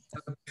going.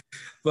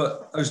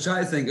 But I was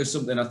trying to think of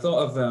something. I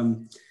thought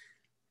of.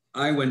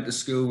 I went to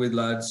school with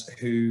lads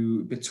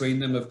who, between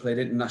them, have played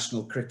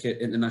international cricket,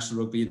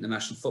 international rugby,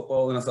 international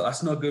football, and I thought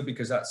that's not good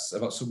because that's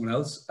about someone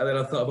else. And then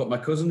I thought about my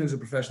cousin who's a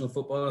professional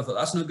footballer, and I thought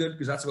that's not good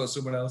because that's about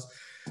someone else.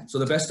 So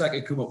the best I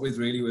could come up with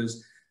really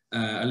was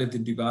I lived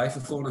in Dubai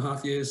for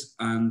 4.5 years,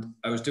 and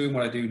I was doing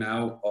what I do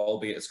now,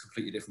 albeit it's a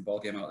completely different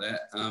ballgame out there.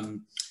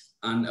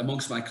 And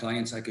amongst my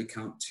clients, I could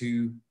count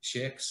 2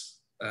 sheikhs.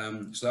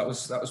 So that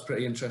was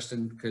pretty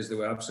interesting because they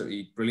were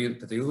absolutely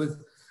brilliant to deal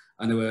with,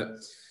 and they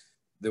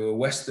were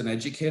Western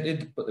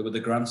educated, but they were the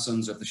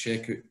grandsons of the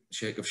Sheikh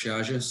of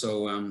Sharjah.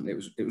 So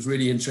it was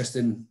really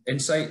interesting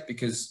insight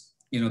because,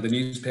 you know, the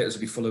newspapers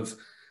would be full of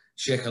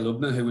Sheikh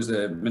Al-Lubna, who was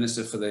the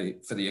minister for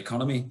the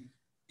economy.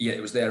 Yet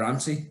it was their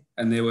auntie,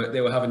 and they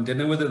were having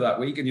dinner with her that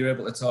week, and you're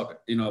able to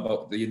talk, you know,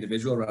 about the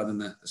individual rather than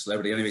the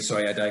celebrity. Anyway,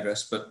 sorry, I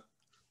digress. But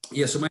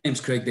yeah, so my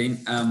name's Craig Dean.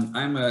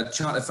 I'm a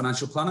chartered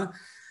financial planner.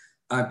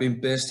 I've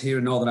been based here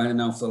in Northern Ireland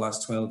now for the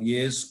last 12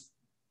 years.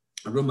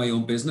 I run my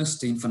own business,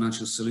 Dean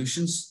Financial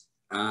Solutions.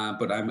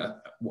 But I'm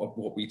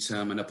what we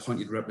term an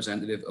appointed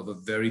representative of a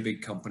very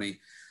big company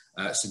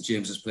St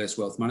James's Place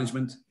Wealth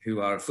Management, who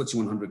are a FTSE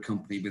 100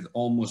 company with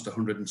almost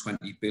 £120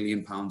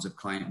 billion of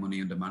client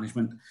money under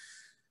management,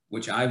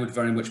 which I would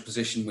very much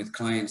position with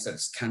clients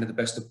that's kind of the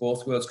best of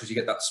both worlds, because you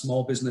get that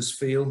small business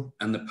feel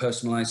and the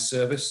personalized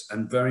service,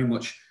 and very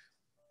much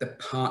the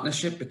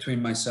partnership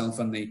between myself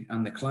and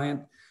the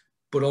client,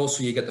 but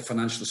also you get the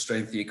financial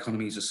strength, the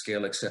economies of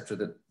scale, etc.,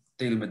 that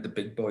dealing with the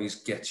big boys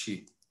gets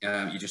you.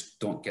 You just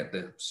don't get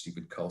the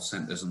stupid call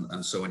centers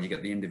and so on. You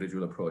get the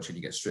individual approach and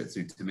you get straight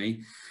through to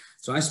me.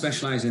 So I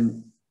specialize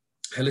in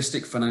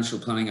holistic financial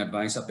planning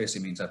advice. That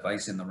basically means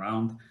advice in the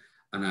round.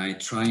 And I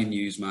try and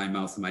use my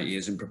mouth and my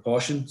ears in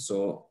proportion.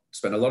 So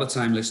spend a lot of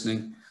time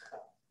listening,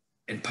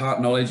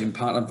 impart knowledge,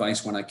 impart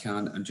advice when I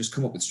can, and just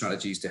come up with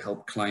strategies to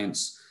help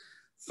clients'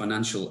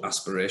 financial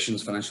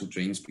aspirations, financial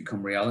dreams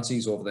become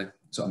realities over the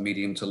sort of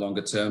medium to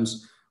longer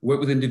terms. Work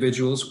with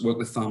individuals, work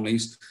with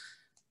families,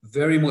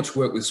 very much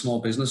work with small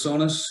business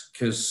owners,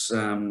 because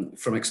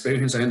from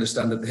experience, I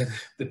understand that they're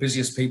the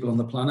busiest people on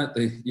the planet.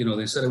 They, you know,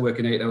 instead of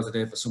working 8 hours a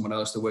day for someone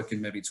else, they're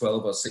working maybe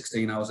 12 or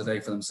 16 hours a day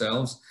for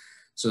themselves.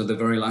 So the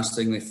very last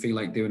thing they feel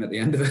like doing at the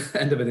end of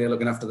the day,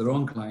 looking after their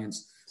own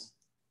clients,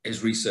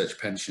 is research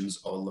pensions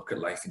or look at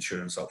life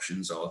insurance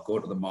options or go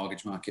to the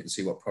mortgage market and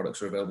see what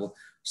products are available.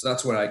 So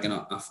that's where I can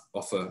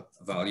offer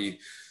value.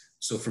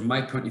 So from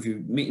my point of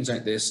view, meetings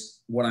like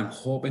this, what I'm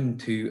hoping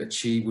to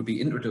achieve would be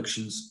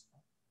introductions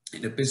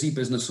into busy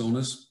business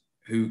owners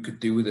who could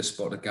do with this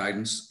spot of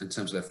guidance in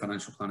terms of their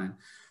financial planning,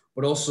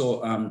 but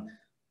also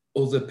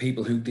other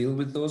people who deal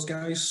with those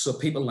guys. So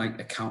people like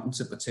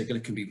accountants in particular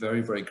can be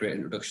very, very great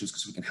introductions,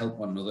 because we can help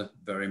one another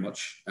very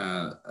much,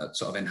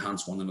 sort of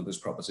enhance one another's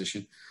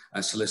proposition.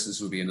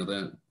 Solicitors would be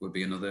another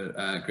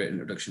great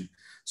introduction.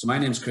 So my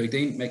name's Craig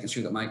Dean, making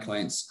sure that my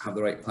clients have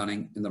the right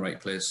planning in the right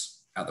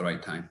place at the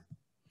right time.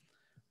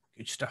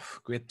 Good stuff.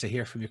 Great to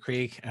hear from you,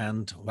 Craig,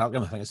 and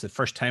welcome. I think it's the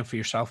first time for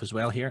yourself as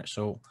well here.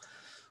 So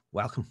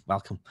welcome,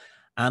 welcome.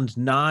 And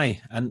now,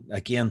 and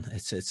again,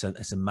 it's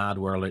a mad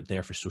world out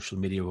there for social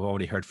media. We've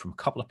already heard from a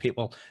couple of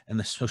people in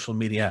the social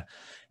media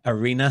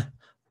arena,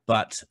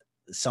 but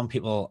some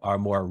people are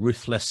more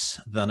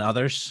ruthless than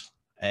others.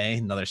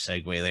 Another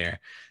segue there.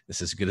 This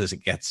is as good as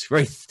it gets.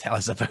 Ruth, tell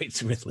us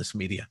about ruthless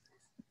media.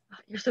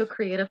 You're so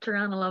creative,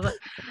 Turan. I love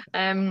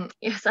it.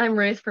 Yes, I'm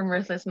Ruth from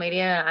Ruthless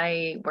Media.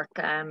 I work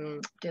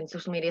doing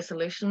social media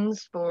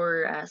solutions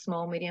for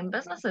small, medium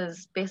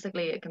businesses.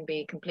 Basically, it can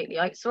be completely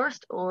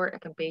outsourced, or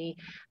it can be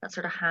that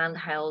sort of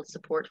handheld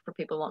support for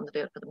people wanting to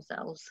do it for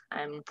themselves.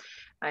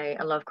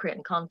 I love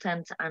creating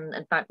content, and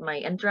in fact, my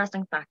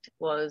interesting fact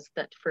was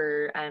that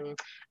for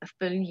a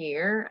full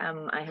year,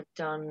 I had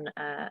done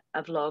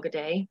a vlog a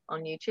day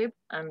on YouTube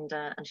and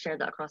shared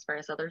that across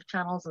various other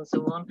channels and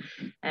so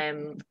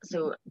on.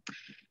 So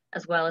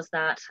as well as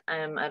that,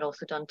 I'd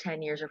also done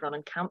 10 years of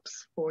running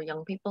camps for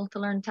young people to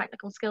learn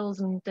technical skills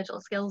and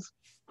digital skills.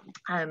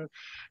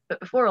 But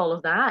before all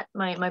of that,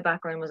 my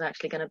background was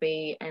actually going to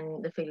be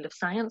in the field of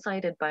science. I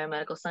did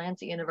biomedical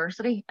science at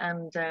university,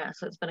 and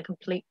so it's been a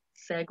complete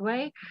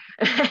segue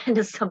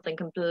into something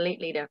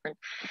completely different,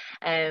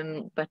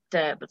 but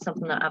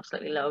something that I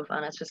absolutely love,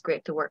 and it's just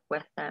great to work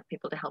with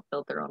people to help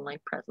build their online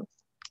presence.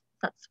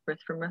 That's Ruth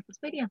from Ruthless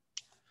Media.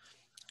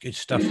 Good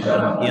stuff.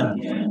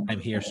 Ian, I'm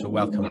here, so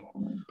welcome.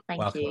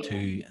 Welcome you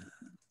to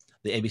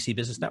the ABC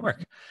Business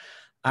Network.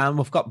 And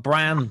we've got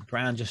Brian.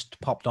 Brian just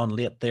popped on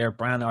late there.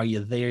 Brian, are you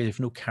there? You have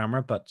no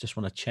camera, but just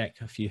want to check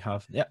if you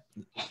have. Yep,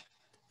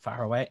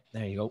 far away.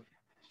 There you go.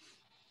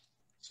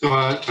 So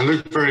I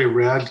look very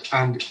red,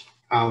 and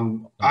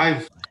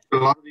I've a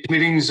lot of these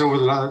meetings over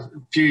the last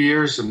few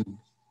years, and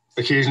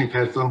occasionally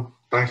paid for them.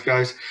 Thanks,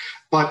 guys.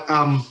 But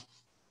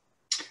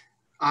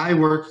I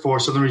work for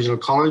Southern Regional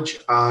College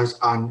as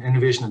an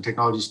innovation and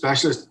technology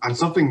specialist, and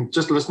something,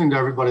 just listening to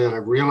everybody, that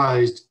I've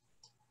realized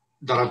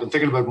that I've been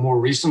thinking about more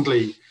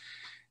recently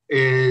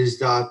is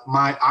that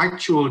my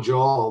actual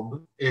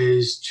job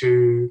is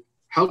to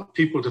help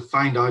people to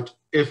find out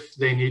if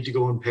they need to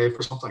go and pay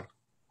for something.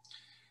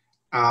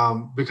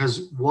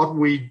 Because what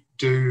we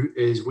do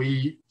is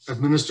we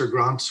administer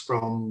grants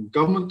from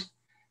government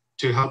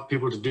to help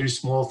people to do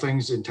small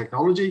things in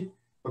technology.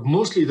 But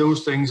mostly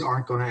those things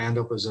aren't going to end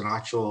up as an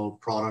actual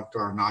product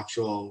or an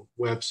actual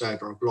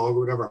website or a blog or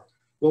whatever.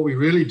 What we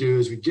really do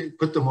is we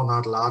put them on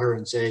that ladder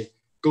and say,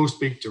 go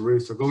speak to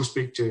Ruth, or go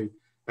speak to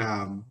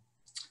the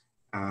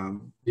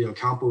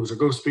Ocampos, or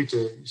go speak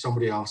to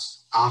somebody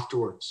else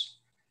afterwards.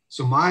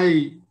 So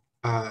my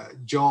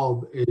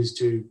job is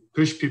to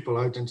push people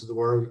out into the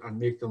world and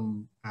make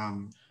them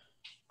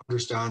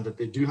understand that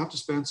they do have to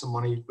spend some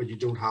money, but you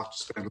don't have to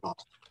spend a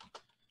lot.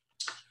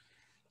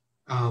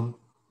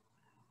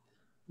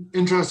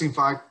 Interesting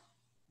fact,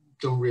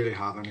 don't really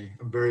have any.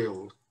 I'm very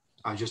old.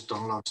 I've just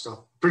done a lot of stuff.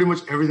 Pretty much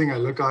everything I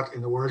look at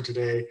in the world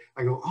today,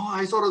 I go, oh,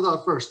 I thought of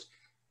that first.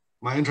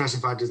 My interesting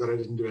fact is that I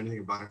didn't do anything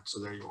about it, so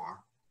there you are.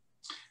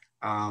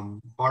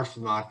 Apart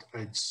from that,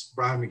 it's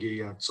Brian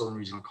McGee at Southern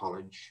Regional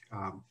College,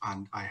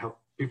 and I help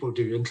people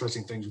do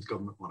interesting things with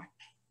government money.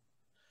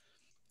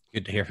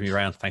 Good to hear from you,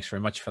 Ryan. Thanks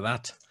very much for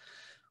that.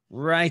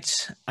 Right,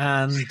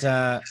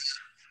 and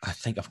I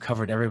think I've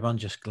covered everyone,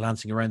 just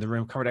glancing around the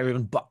room, covered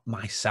everyone but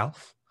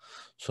myself.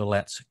 So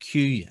let's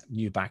cue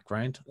new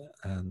background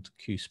and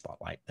cue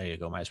spotlight. There you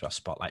go. Might as well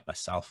spotlight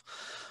myself.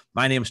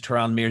 My name is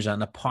Turan Mirza,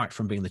 and apart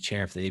from being the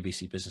chair of the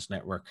ABC Business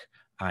Network,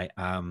 I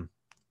am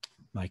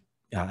my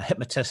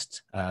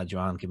hypnotist.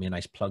 Joanne, give me a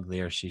nice plug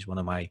there. She's one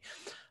of my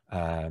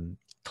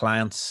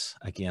clients.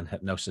 Again,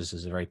 hypnosis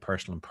is a very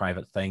personal and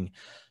private thing,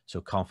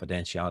 so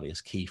confidentiality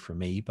is key for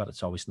me, but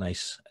it's always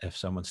nice if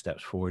someone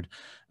steps forward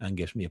and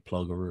gives me a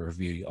plug or a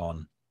review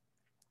on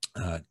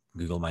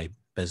Google My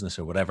Business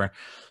or whatever.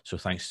 So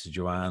thanks to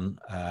Joanne.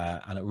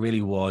 And it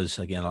really was,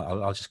 again,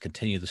 I'll just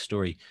continue the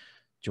story.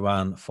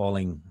 Joanne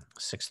falling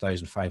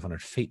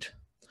 6,500 feet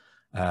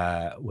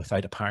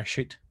without a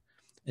parachute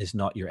is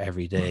not your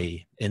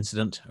everyday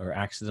incident or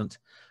accident.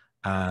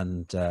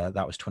 And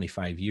that was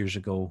 25 years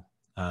ago.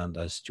 And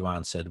as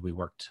Joanne said, we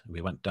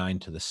went down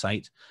to the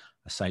site,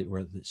 a site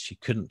where she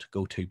couldn't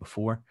go to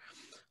before.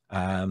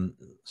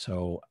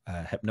 So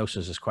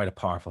hypnosis is quite a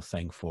powerful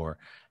thing for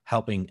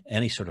helping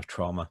any sort of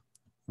trauma,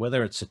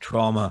 whether it's a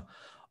trauma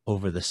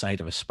over the sight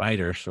of a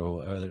spider,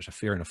 so there's a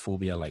fear and a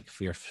phobia like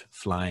fear of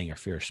flying or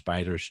fear of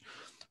spiders,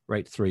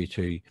 right through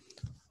to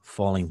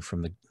falling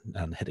from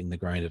and hitting the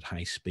ground at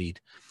high speed.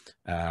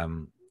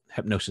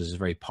 Hypnosis is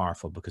very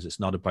powerful because it's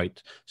not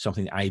about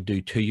something I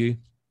do to you.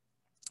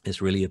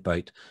 It's really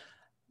about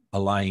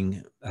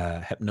allowing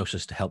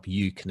hypnosis to help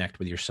you connect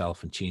with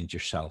yourself and change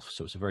yourself.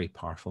 So it's a very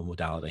powerful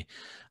modality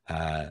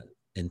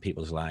in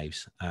people's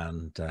lives.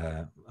 And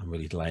I'm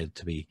really delighted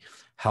to be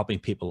helping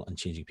people and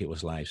changing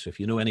people's lives. So if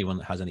you know anyone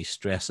that has any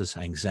stresses,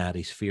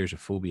 anxieties, fears or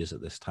phobias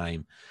at this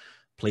time,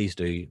 please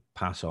do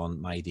pass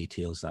on my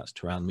details. That's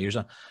Turan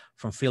Mirza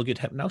from Feel Good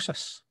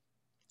Hypnosis.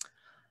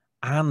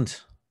 And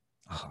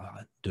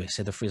do I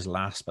say the phrase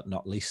last but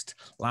not least?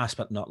 Last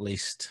but not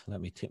least,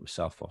 let me take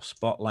myself off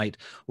spotlight.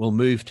 We'll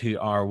move to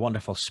our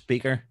wonderful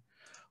speaker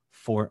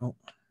for, oh,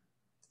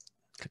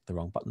 click the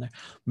wrong button there.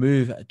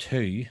 Move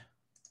to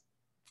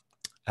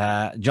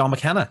John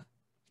McKenna,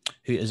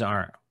 who is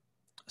our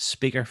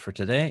speaker for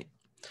today.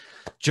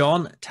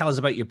 John, tell us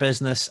about your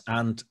business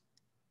and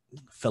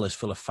fill us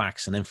full of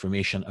facts and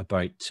information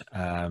about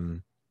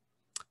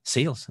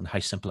sales and how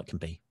simple it can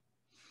be.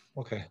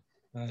 Okay.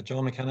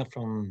 John McKenna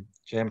from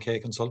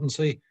JMK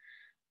Consultancy.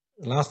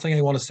 The last thing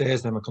I want to say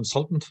is I'm a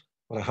consultant,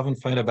 but I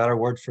haven't found a better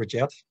word for it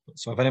yet.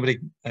 So if anybody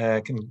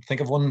can think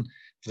of one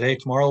today,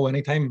 tomorrow,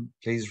 anytime,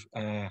 please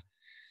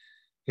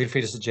feel free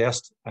to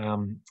suggest.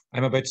 I'm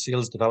about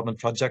sales development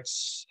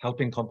projects,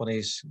 helping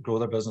companies grow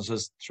their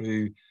businesses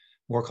through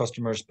more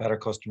customers, better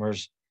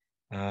customers,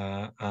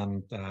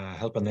 and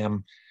helping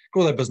them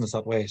grow their business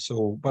that way.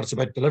 So, but it's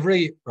about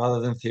delivery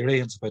rather than theory.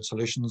 It's about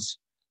solutions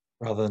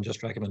rather than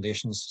just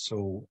recommendations.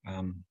 So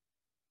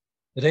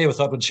today we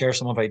thought we'd share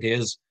some of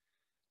ideas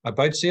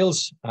about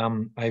sales.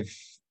 I've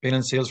been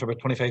in sales for about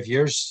 25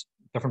 years,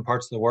 different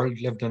parts of the world,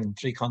 lived in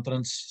 3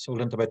 continents,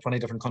 sold into about 20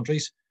 different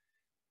countries.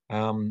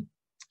 Don't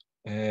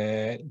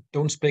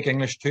speak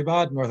English too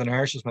bad. Northern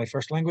Irish is my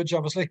first language,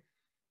 obviously,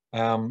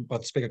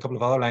 but speak a couple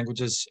of other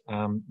languages.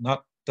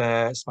 Not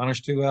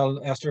Spanish too well,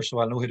 Esther, so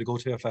I'll know who to go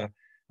to if I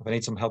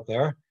need some help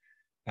there.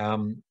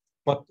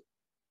 But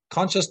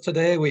conscious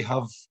today, we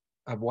have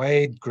a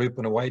wide group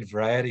and a wide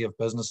variety of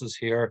businesses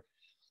here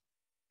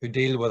who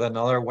deal with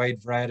another wide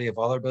variety of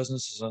other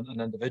businesses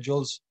and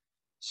individuals.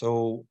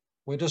 So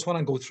we just want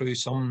to go through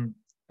some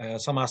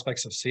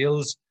aspects of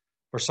sales.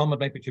 For some, it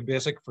might be too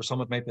basic. For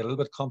some, it might be a little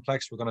bit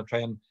complex. We're going to try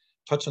and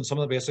touch on some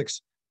of the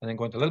basics and then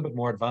go into a little bit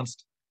more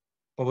advanced.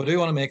 But we do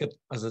want to make it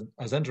as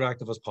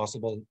interactive as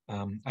possible.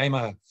 I'm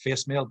a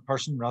face mail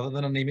person rather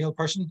than an email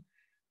person.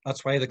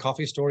 That's why the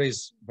coffee story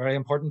is very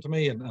important to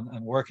me,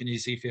 and where can you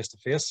see face to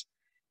face.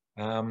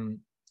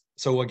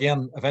 So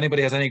again, if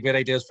anybody has any great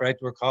ideas for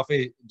outdoor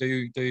coffee,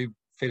 do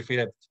feel free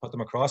to put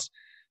them across.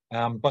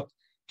 But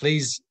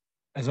please,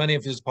 as many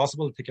of you as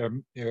possible, take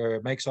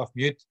your mics off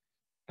mute.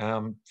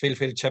 Feel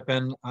free to chip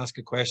in, ask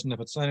a question. If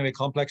it's anyway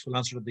complex, we'll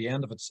answer it at the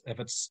end. If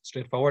it's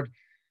straightforward,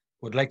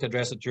 we'd like to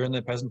address it during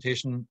the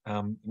presentation.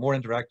 The more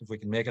interactive we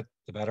can make it,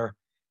 the better.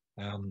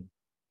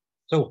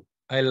 So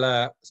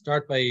I'll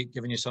start by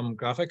giving you some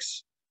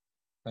graphics.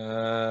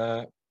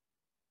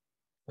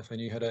 If I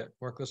knew how to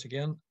work this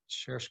again,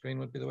 share screen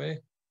would be the way.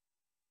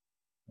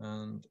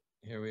 And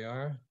here we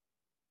are.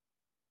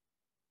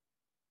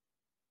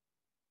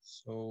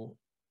 So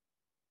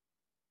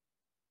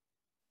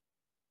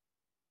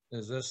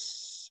is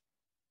this?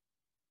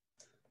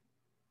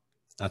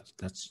 That's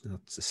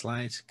the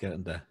slides. Get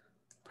in there.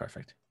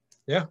 Perfect.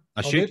 Yeah.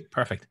 I shoot. Good?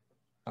 Perfect.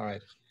 All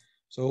right.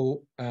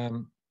 So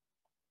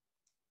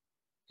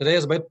today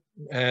is about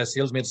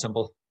sales made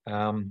simple.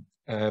 What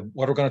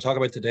we're going to talk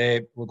about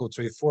today, we'll go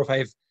through 4 or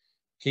 5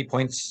 key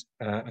points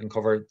and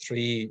cover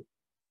 3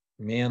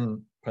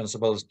 main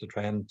principles to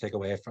try and take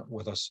away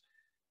with us.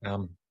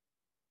 I'm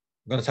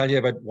going to tell you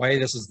about why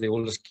this is the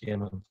oldest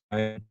game in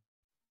town,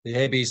 the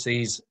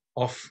ABCs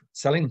of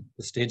selling,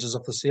 the stages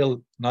of the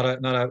sale. Not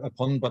a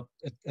pun, but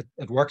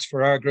it works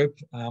for our group.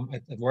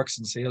 It works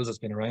in sales. It's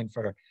been around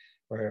for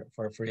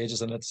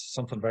ages, and it's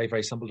something very,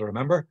 very simple to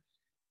remember.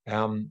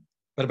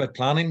 Bit about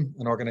planning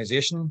and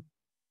organisation.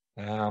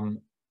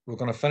 We're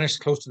going to finish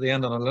close to the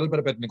end on a little bit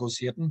about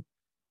negotiating,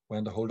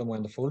 when to hold them,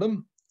 when to fold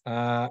them.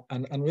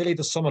 And really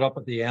to sum it up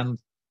at the end,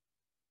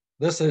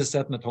 this is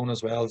setting the tone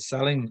as well.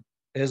 Selling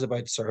is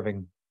about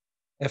serving.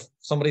 If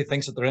somebody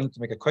thinks that they're in to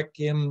make a quick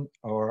gain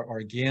or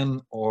a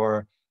gain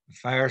or a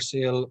fire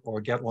sale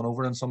or get one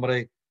over on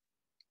somebody,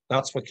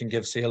 that's what can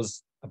give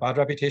sales a bad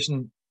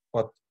reputation.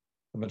 But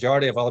the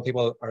majority of other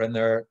people are in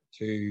there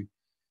to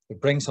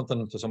bring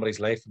something to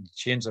somebody's life and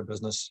change their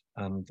business.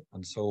 And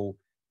so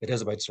it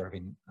is about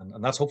serving.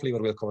 And that's hopefully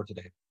what we'll cover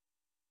today.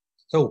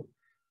 So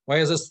why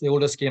is this the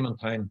oldest game in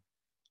town?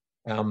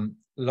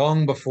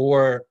 Long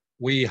before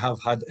we have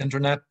had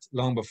internet,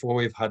 long before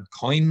we've had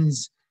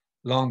coins,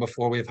 long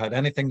before we've had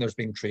anything, there's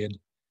been trade.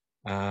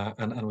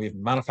 And we've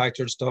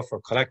manufactured stuff or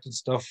collected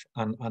stuff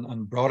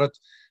and brought it.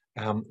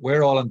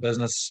 We're all in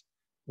business.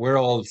 We're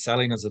all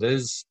selling as it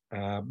is,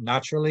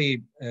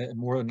 naturally,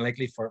 more than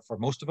likely for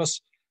most of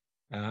us.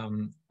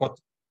 But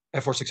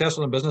if we're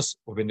successful in business,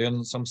 we've been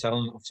doing some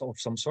selling of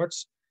some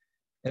sorts.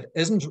 It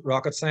isn't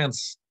rocket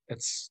science.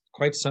 It's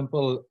quite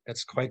simple.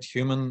 It's quite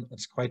human.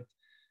 It's quite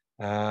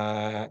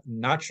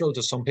natural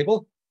to some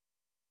people.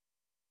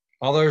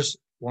 Others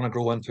want to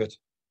grow into it.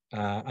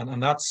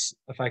 And that's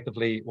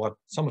effectively what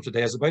some of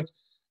today is about.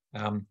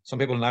 Some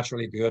people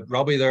naturally do it.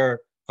 Robbie there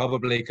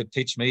probably could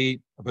teach me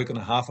a book and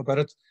a half about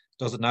it.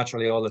 Does it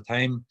naturally all the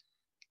time.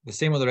 The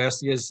same with the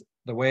rest of you is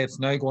the way it's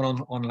now going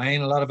on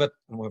online, a lot of it,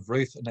 and with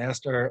Ruth and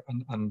Esther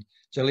and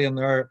Gillian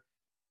there.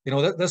 You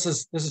know, this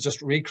is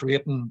just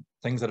recreating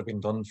things that have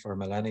been done for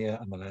millennia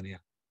and millennia.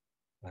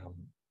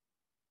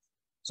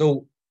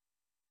 So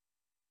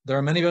there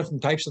are many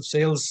different types of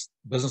sales: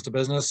 business to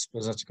business,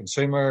 business to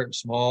consumer,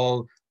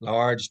 small,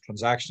 large,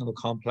 transactional,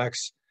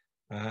 complex.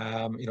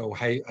 You know,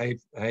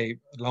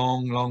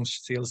 long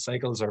sales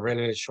cycles are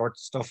really short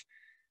stuff.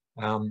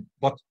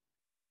 But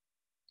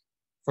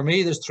for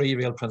me, there's three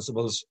real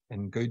principles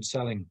in good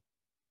selling.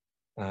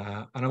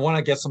 And I want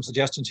to get some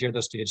suggestions here at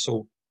this stage.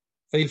 So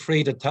feel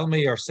free to tell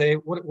me or say,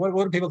 what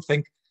do people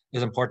think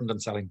is important in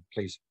selling,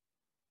 please?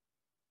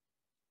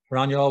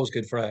 Turan, you're always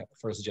good for a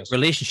suggestion.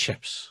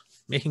 Relationships,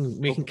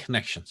 making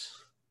connections.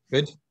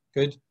 Good.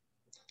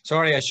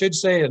 Sorry, I should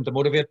say, and to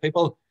motivate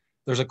people,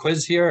 there's a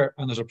quiz here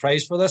and there's a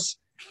prize for this.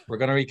 We're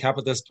going to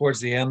recap this towards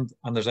the end,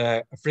 and there's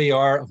a free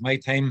hour of my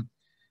time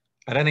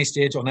at any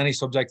stage on any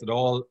subject at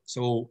all.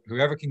 So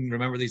whoever can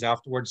remember these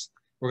afterwards,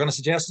 we're going to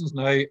suggestions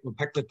now. We'll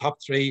pick the top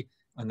three,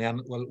 and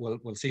then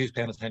we'll see who's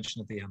paying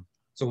attention at the end.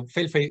 So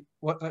feel free.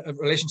 What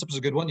relationship is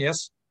a good one?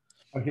 Yes.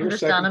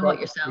 Understanding what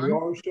you're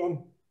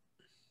selling.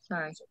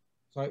 Sorry,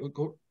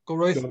 go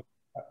Ruth.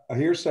 I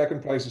hear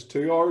second prize is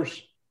 2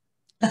 hours.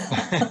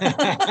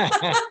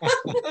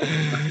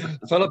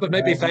 Philip, it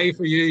might be 5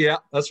 for you. Yeah,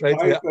 that's right.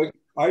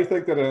 I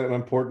think that an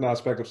important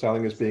aspect of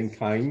selling is being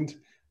kind.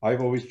 I've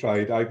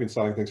been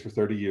selling things for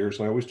 30 years,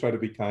 and I always try to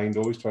be kind,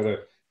 always try to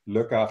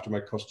look after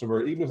my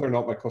customer, even if they're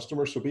not my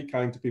customers. So be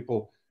kind to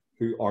people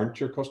who aren't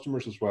your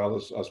customers as well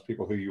as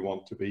people who you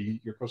want to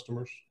be your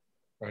customers.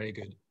 Very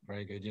good.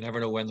 Very good. You never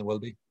know when there will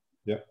be.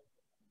 Yeah.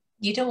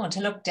 You don't want to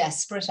look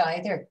desperate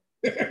either.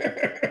 Do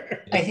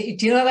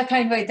you know that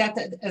kind of way that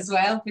as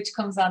well, which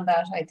comes on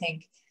that, I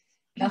think.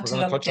 Not to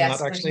look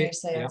desperate in your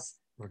sales. Yeah,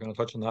 we're going to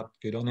touch on that.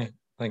 Good on you.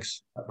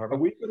 Thanks. A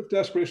wee bit of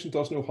desperation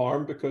does no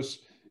harm, because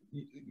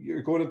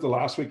you're going into the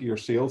last week of your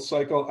sales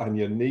cycle and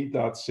you need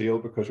that sale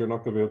because you're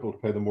not going to be able to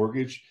pay the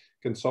mortgage.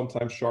 Can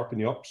sometimes sharpen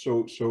you up.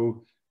 So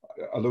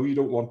although you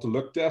don't want to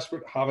look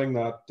desperate, having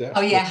that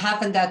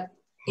having that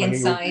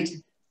inside.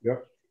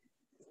 Yep.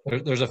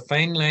 There's a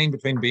fine line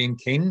between being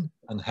keen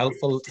and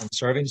helpful and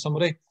serving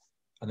somebody,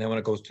 and then when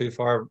it goes too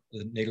far,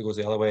 the needle goes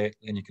the other way,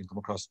 and you can come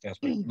across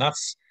desperate. And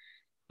that's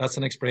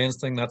an experience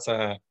thing. That's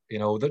I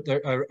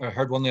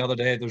heard one the other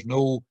day. There's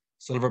no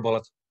silver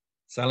bullet.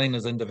 Selling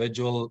is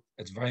individual.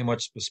 It's very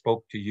much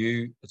bespoke to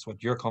you. It's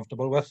what you're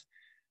comfortable with,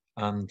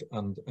 and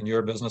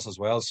your business as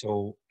well.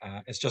 So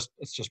it's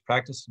just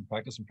practice and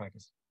practice and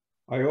practice.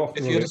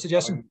 If you had a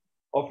suggestion,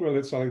 often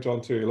relate selling,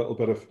 John, to a little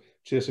bit of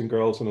chasing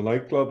girls in a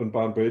nightclub in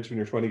Banbridge when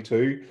you're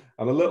 22,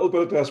 and a little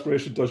bit of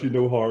desperation does you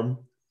no harm.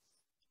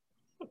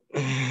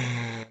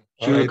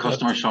 Show your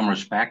customers some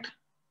respect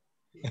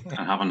and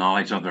have a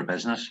knowledge of their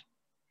business.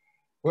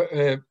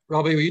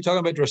 Robbie, were you talking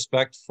about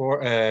respect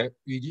for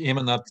you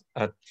aiming that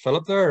at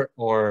Philip there,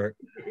 or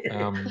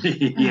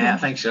yeah, I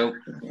think so.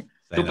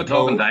 Don't be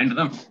talking down to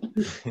them.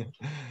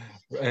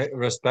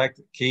 Respect,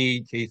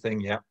 key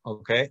thing. Yeah,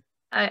 okay.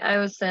 I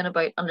was saying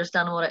about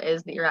understanding what it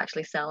is that you're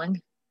actually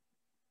selling.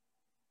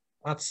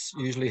 That's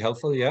usually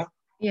helpful. Yeah.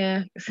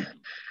 Yeah.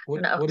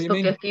 What do you mean? I've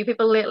spoken to a few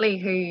people lately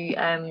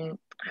who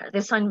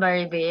they sound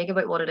very vague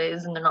about what it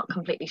is, and they're not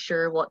completely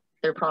sure what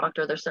their product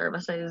or their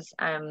service is,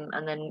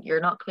 and then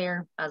you're not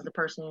clear as the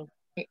person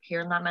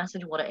hearing that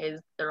message what it is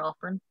they're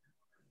offering.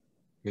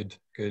 Good.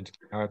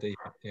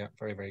 Yeah,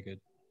 very, very good.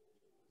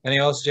 Any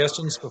other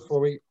suggestions before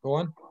we go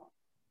on?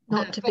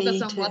 Not to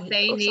focus on what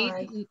they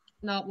need,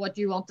 not what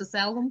you want to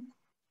sell them.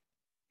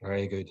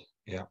 Very good.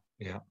 Yeah.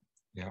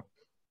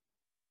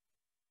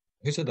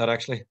 Who said that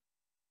actually?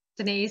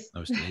 Denise. That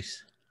was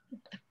Denise.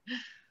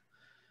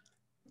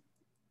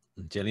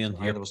 Gillian,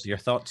 your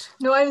thoughts?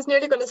 No, I was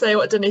nearly going to say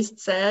what Denise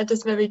said,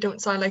 just maybe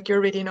don't sound like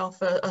you're reading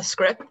off a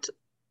script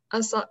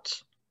as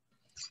such.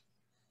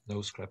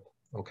 No script.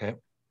 Okay.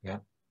 Yeah.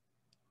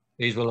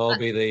 These will all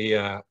be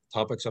the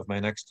topics of my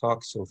next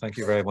talk. So thank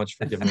you very much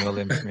for giving me all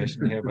the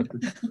information here. But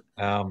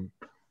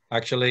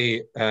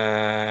actually,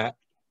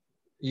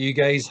 you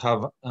guys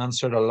have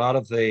answered a lot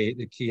of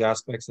the key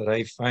aspects that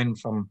I found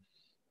from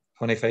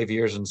 25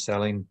 years in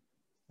selling,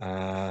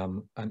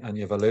 and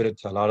you've alluded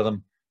to a lot of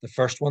them. The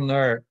first one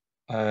there,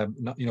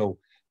 not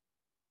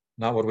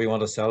what we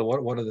want to sell.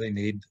 What do they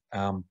need?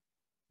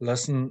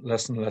 Listen.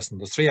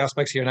 There's three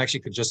aspects here, and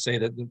actually could just say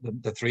that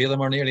the three of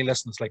them are nearly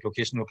listen. It's like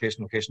location.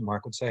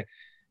 Mark would say.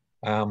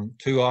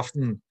 Too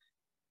often,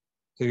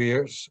 2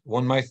 ears,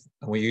 one mouth,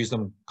 and we use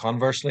them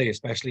conversely,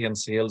 especially in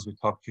sales. We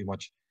talk too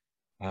much.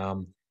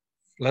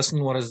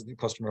 Listen, what is the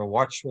customer?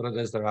 Watch what it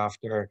is they're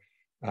after.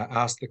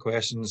 Ask the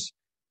questions.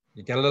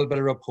 You get a little bit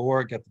of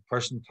rapport. Get the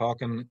person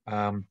talking.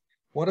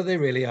 What are they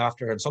really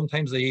after? And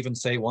sometimes they even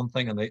say one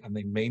thing and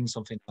they mean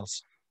something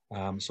else.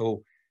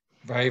 So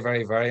very,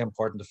 very, very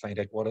important to find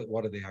out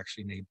what do they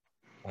actually need.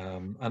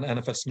 And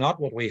if it's not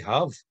what we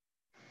have,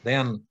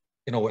 then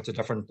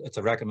it's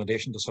a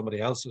recommendation to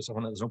somebody else. So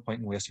there's no point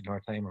in wasting our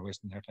time or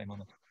wasting their time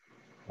on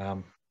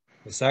it.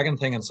 The second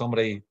thing, and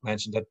somebody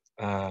mentioned it,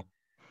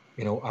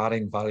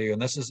 adding value,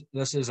 and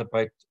this is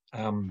about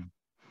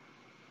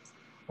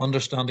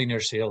understanding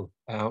your sale.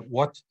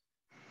 What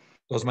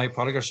does my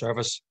product or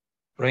service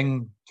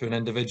bring to an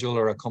individual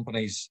or a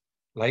company's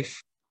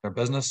life or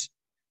business?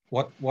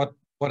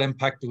 What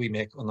impact do we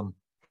make on them?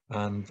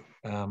 And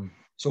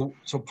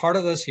so part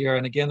of this here,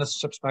 and again, this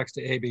ships back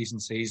to A, B's,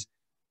 and C's.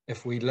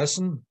 If we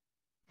listen,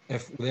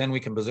 then we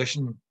can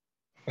position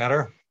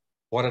better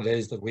what it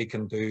is that we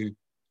can do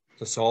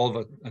to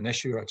solve an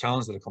issue or a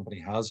challenge that a company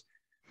has.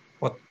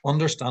 But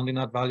understanding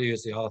that value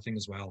is the other thing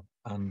as well,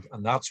 and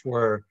that's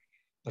where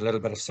a little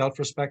bit of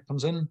self-respect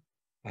comes in.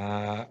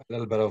 A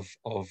little bit of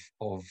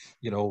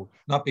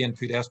not being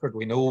too desperate.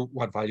 We know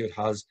what value it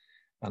has,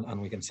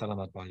 and we can sell on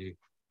that value.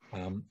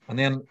 And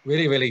then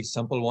really, really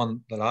simple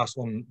one, the last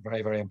one,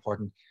 very, very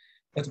important.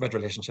 It's about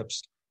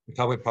relationships. We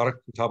talk about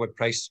product, we talk about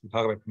price, we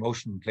talk about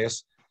promotion and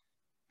place,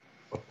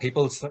 but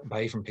people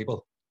buy from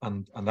people,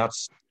 and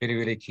that's really,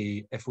 really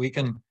key. If we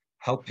can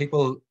help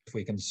people, if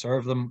we can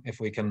serve them, if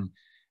we can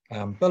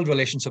build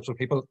relationships with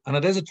people, and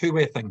it is a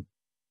two-way thing.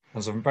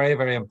 And so very,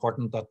 very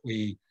important that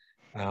we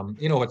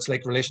it's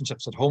like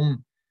relationships at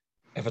home.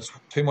 If it's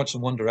too much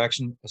in one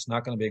direction, it's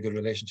not going to be a good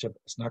relationship.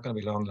 It's not going to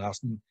be long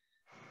lasting.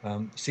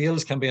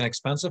 Sales can be an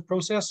expensive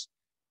process.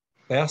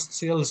 Best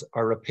sales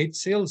are repeat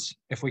sales.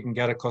 If we can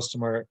get a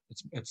customer,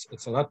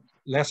 it's a lot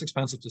less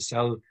expensive to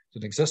sell to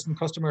an existing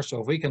customer. So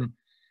if we can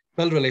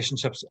build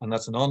relationships, and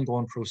that's an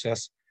ongoing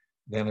process,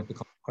 then it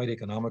becomes quite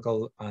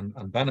economical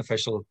and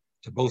beneficial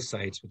to both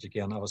sides, which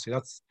again, obviously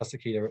that's the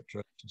key to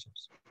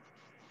relationships.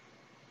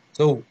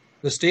 So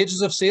the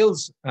stages of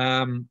sales,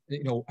 and the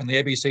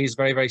ABC is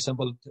very, very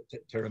simple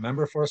to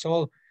remember for us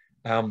all.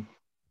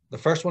 The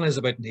first one is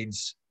about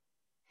needs.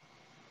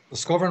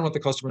 Discovering what the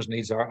customer's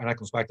needs are, and that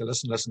comes back to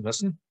listen,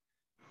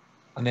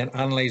 and then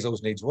analyze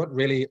those needs. What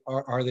really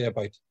are they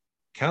about?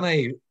 Can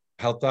I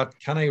help that?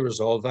 Can I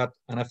resolve that?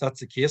 And if that's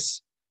the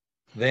case,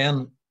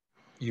 then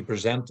you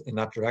present in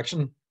that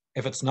direction.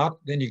 If it's not,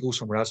 then you go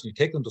somewhere else and you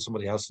take them to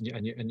somebody else,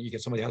 and you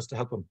get somebody else to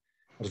help them.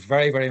 It's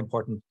very, very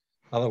important.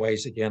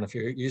 Otherwise, again, if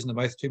you're using the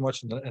mouth too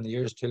much and the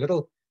ears too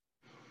little,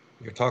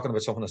 you're talking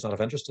about something that's not of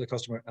interest to the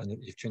customer, and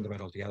you've tuned them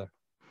out altogether.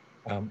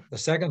 The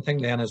second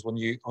thing then is when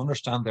you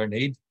understand their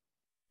need,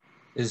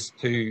 is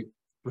to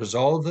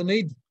resolve the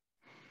need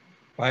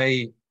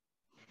by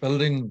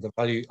building the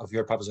value of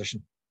your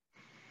proposition.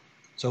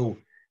 So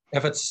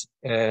if it's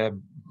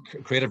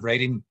creative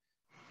writing,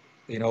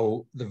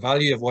 the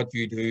value of what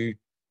you do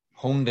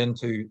honed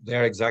into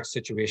their exact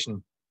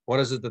situation. What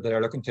is it that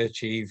they're looking to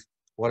achieve?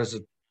 What is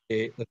it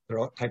that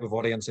their type of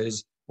audience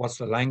is? What's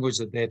the language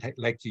that they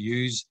like to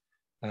use?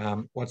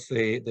 What's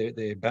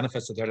the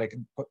benefits that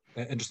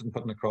they're interested in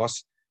putting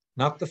across?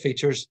 Not the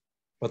features,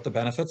 but the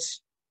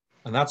benefits.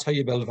 And that's how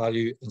you build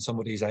value in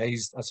somebody's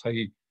eyes. That's how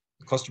the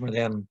customer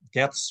then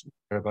gets what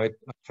they're about,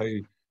 how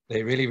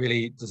they really,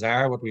 really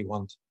desire what we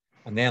want.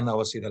 And then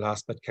obviously the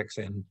last bit kicks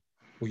in,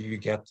 where you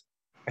get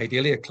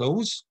ideally a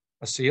close,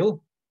 a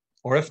sale,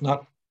 or if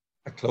not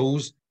a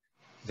close,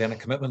 then a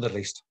commitment at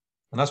least.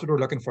 And that's what we're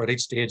looking for at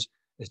each stage,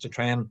 is to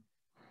try and,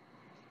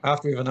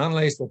 after we've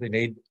analysed what they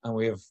need and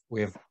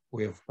we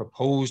have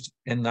proposed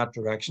in that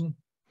direction,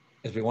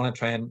 is we want to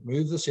try and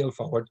move the sale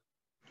forward.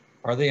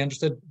 Are they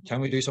interested? Can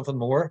we do something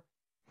more?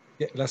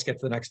 Yeah, let's get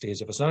to the next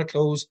stage. If it's not a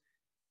close,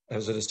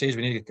 is it a stage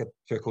we need to get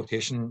to a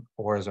quotation,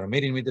 or is there a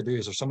meeting we need to do?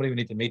 Is there somebody we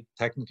need to meet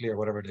technically, or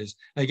whatever it is?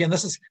 Now, again,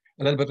 this is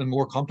a little bit in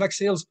more complex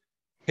sales.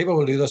 People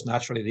will do this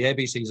naturally, the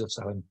ABCs of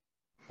selling.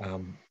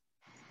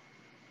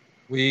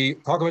 We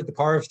talk about the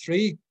power of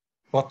three,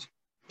 but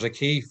there's a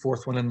key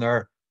fourth one in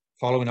there,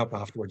 following up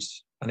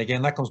afterwards. And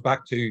again, that comes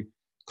back to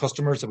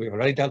customers that we've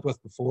already dealt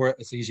with before,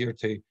 it's easier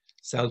to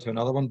sell to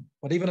another one.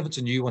 But even if it's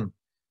a new one,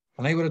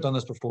 and I would have done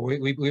this before,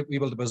 we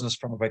built a business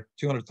from about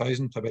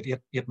 200,000 to about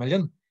 8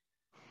 million.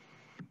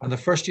 And the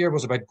first year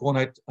was about going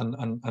out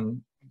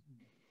and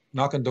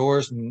knocking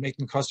doors and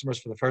meeting customers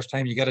for the first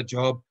time. You get a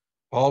job,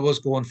 always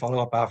go and follow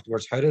up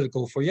afterwards. How did it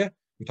go for you?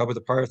 We talk about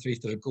the power of three.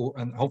 Did it go?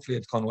 And hopefully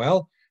it's gone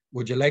well.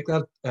 Would you like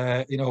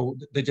that? You know,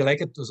 did you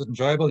like it? Was it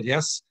enjoyable?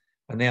 Yes.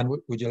 And then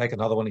would you like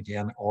another one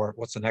again? Or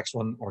what's the next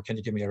one? Or can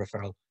you give me a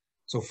referral?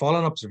 So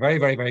following up is a very,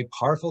 very, very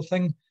powerful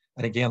thing.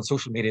 And again,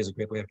 social media is a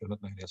great way of doing it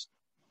nowadays.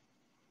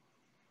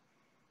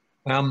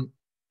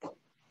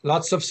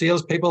 Lots of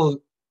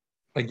salespeople,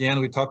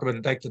 again, we talk about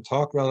it, like to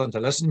talk rather than to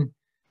listen.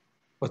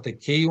 But the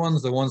key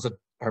ones, the ones that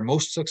are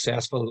most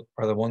successful,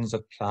 are the ones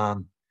that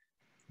plan.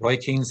 Roy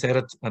Keane said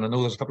it, and I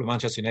know there's a couple of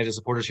Manchester United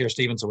supporters here.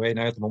 Stephen's away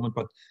now at the moment,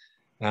 but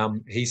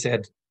he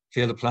said,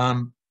 fail to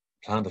plan,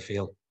 plan to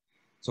fail.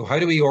 So how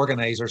do we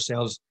organize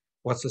ourselves?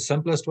 What's the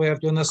simplest way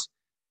of doing this?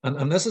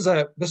 And this is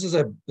a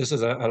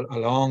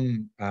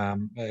long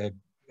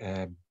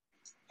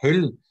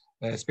pool.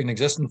 It's been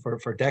existing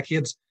for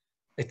decades.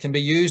 It can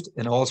be used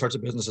in all sorts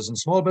of businesses, and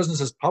small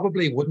businesses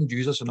probably wouldn't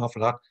use this an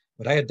awful lot,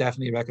 but I would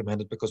definitely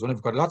recommend it, because when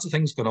we've got lots of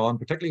things going on,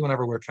 particularly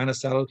whenever we're trying to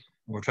sell and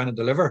we're trying to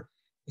deliver,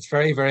 it's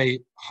very,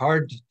 very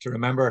hard to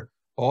remember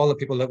all the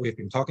people that we've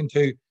been talking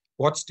to,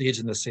 what stage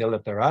in the sale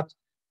that they're at,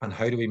 and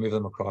how do we move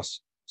them across.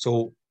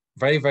 So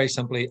very, very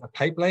simply, a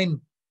pipeline,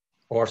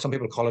 or some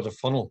people call it a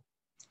funnel.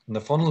 And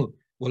the funnel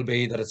will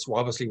be that it's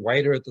obviously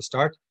wider at the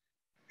start.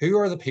 Who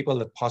are the people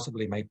that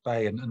possibly might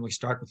buy? And we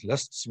start with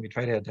lists, and we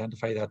try to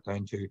identify that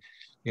down to,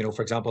 you know,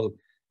 for example,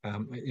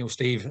 you know,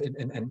 Steve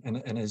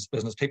in his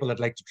business, people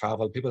that like to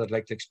travel, people that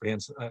like to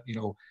experience,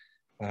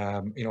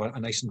 a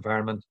nice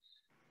environment.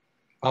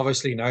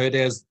 Obviously,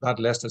 nowadays, that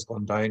list has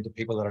gone down to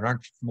people that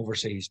aren't from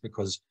overseas,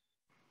 because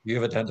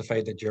you've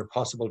identified that your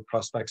possible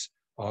prospects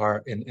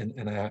are in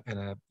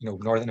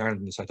Northern Ireland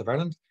and the south of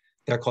Ireland.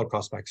 They're called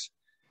prospects.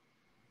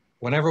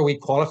 Whenever we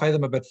qualify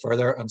them a bit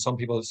further, and some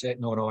people say,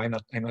 no, I'm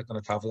not going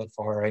to travel that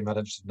far, or I'm not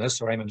interested in this,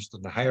 or I'm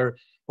interested in a higher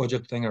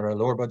budget thing or a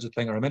lower budget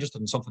thing, or I'm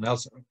interested in something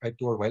else,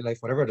 outdoor wildlife,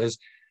 whatever it is,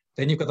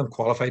 then you've got them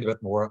qualified a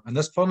bit more. And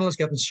this funnel is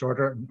getting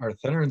shorter, or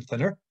thinner and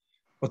thinner,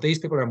 but these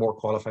people are more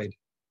qualified.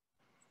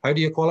 How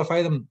do you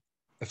qualify them?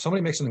 If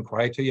somebody makes an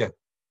inquiry to you,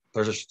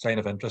 there's a sign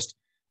of interest.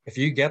 If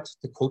you get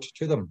to quote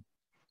to them,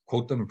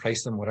 quote them,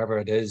 price them, whatever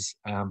it is,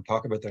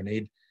 talk about their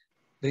need,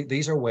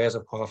 these are ways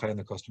of qualifying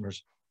the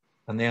customers.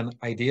 And then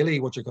ideally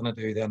what you're going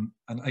to do then,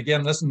 and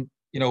again, listen,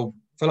 you know,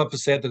 Philip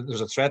has said that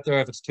there's a threat there.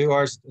 If it's 2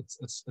 hours,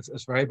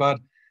 it's very bad.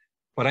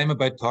 But I'm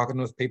about talking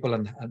with people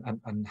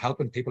and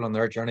helping people on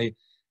their journey.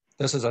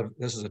 This is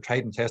a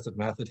tried and tested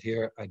method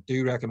here. I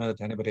do recommend it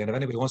to anybody. And if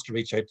anybody wants to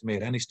reach out to me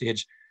at any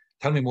stage,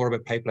 tell me more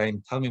about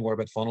pipeline, tell me more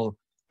about funnel.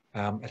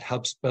 It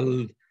helps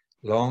build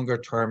longer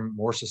term,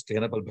 more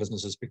sustainable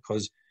businesses,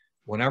 because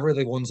whenever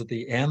the ones at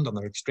the end on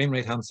the extreme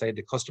right hand side,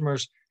 the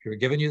customers who are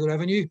giving you the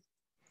revenue,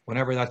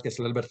 whenever that gets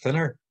a little bit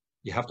thinner,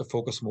 you have to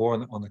focus more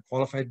on the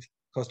qualified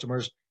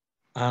customers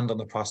and on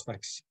the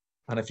prospects.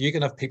 And if you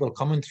can have people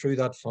coming through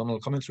that funnel,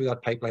 coming through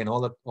that pipeline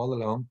all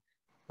along,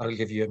 that'll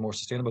give you a more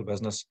sustainable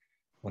business.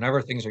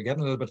 Whenever things are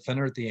getting a little bit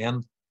thinner at the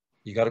end,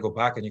 you got to go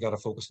back and you got to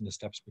focus on the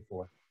steps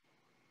before.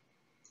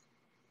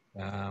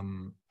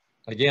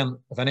 Again,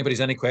 if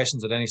anybody's any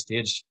questions at any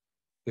stage,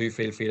 do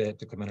feel free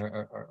to come in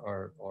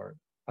or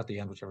at the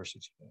end, whichever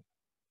suits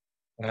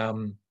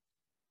you.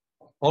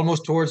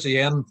 Almost towards the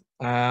end,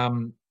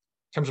 in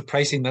terms of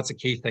pricing, that's a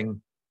key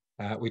thing.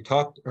 We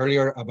talked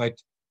earlier about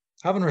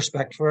having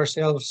respect for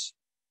ourselves,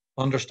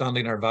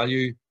 understanding our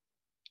value,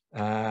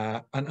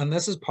 and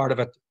this is part of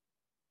it.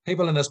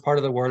 People in this part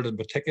of the world in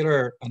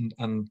particular,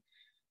 and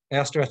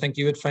Esther, I think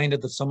you would find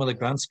it that some of the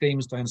grant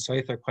schemes down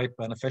south are quite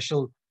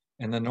beneficial.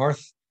 In the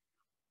north,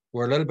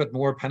 we're a little bit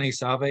more penny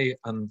savvy,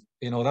 and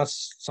you know,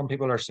 that's, some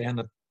people are saying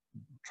that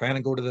trying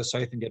to go to the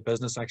south and get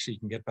business, actually you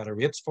can get better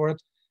rates for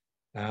it.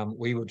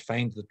 We would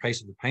find the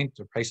price of the pint,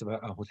 the price of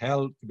a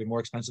hotel could be more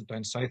expensive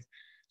down south.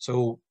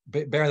 So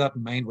bear that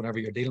in mind whenever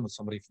you're dealing with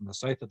somebody from the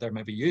south, that they're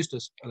maybe used to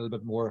a little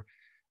bit more,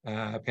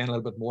 paying a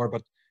little bit more,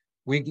 but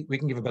we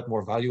can give a bit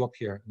more value up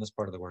here in this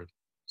part of the world.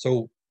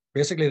 So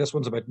basically this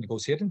one's about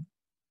negotiating,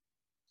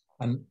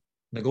 and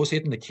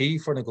negotiating, the key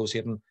for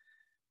negotiating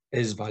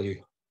is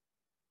value.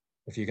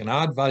 If you can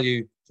add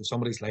value to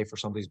somebody's life or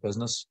somebody's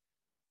business,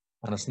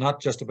 and it's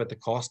not just about the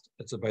cost,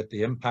 it's about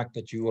the impact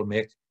that you will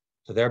make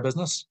to their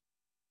business,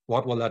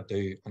 what will that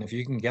do? And if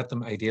you can get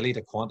them ideally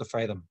to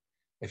quantify them,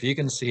 if you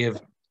can save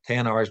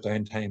 10 hours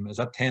downtime, is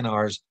that 10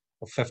 hours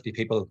of 50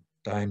 people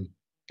down?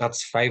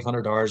 That's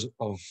 500 hours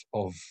of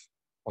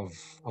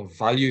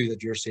value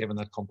that you're saving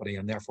that company,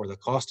 and therefore the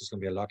cost is going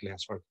to be a lot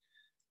less for it.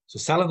 So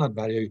selling that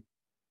value,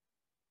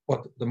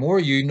 but the more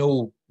you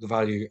know the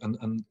value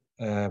and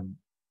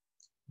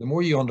the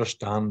more you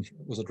understand,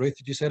 was it Ruth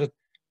that you said it,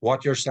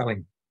 what you're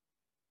selling,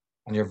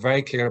 and you're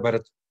very clear about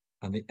it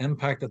and the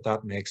impact that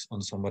that makes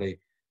on somebody,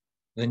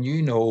 then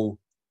you know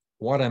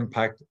what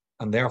impact,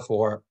 and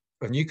therefore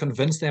when you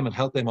convince them and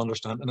help them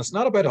understand, and it's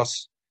not about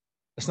us,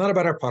 It's not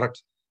about our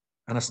product,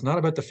 and it's not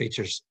about the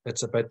features.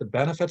 It's about the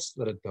benefits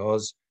that it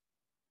does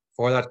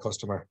for that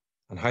customer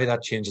and how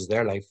that changes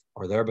their life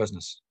or their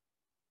business.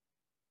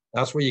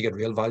 That's where you get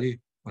real value,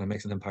 when it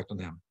makes an impact on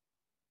them.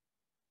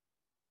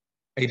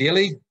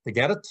 Ideally, they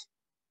get it.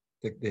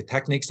 The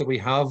techniques that we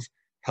have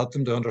help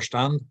them to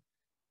understand,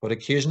 but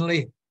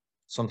occasionally,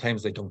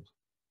 sometimes they don't.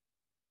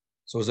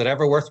 So is it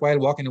ever worthwhile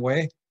walking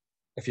away?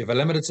 If you have a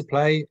limited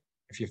supply,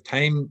 if you have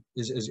time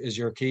is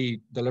your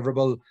key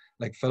deliverable,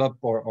 like Philip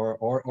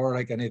or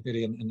like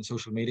anybody in the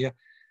social media,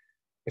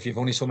 if you've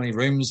only so many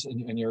rooms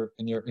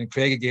in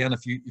Craig again,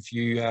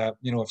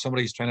 if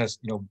somebody's trying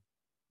to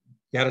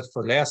get it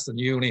for less and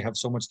you only have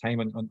so much time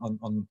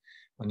on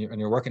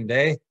your working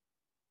day,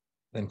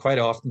 then quite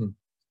often,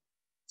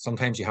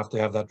 sometimes you have to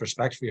have that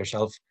respect for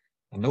yourself,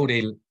 and no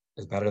deal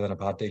is better than a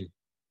bad deal.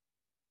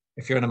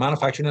 If you're in a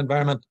manufacturing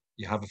environment,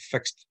 you have a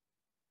fixed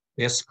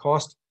base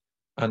cost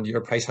and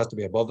your price has to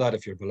be above that.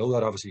 If you're below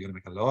that, obviously you're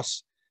going to make a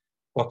loss.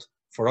 But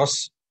for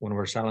us, when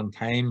we're selling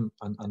time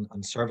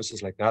and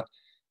services like that,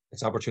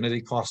 it's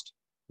opportunity cost.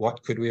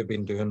 What could we have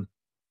been doing?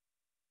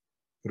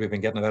 Could we have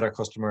been getting a better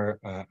customer,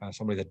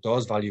 somebody that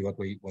does value what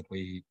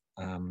we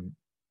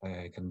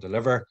can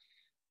deliver,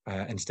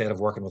 instead of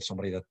working with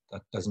somebody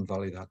that doesn't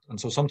value that? And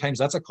so sometimes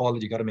that's a call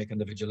that you got to make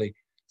individually.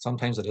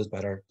 Sometimes it is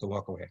better to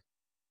walk away.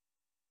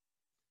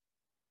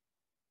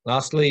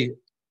 Lastly,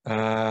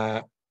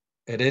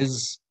 it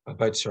is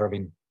about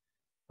serving,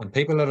 and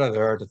people that are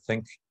there to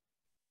think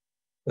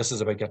this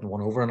is about getting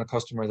one over on a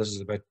customer, this is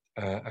about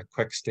a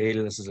quick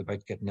steal, this is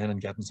about getting in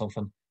and getting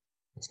something.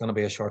 It's going to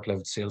be a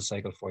short-lived sales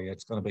cycle for you.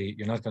 It's going to be,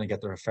 you're not going to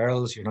get the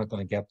referrals, you're not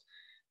going to get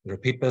the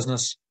repeat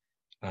business.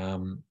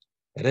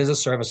 It is a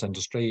service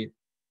industry.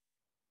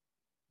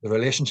 The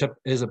relationship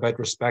is about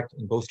respect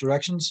in both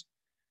directions,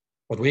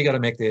 but we got to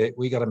make the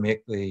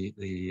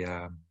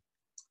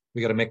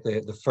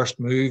first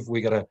move.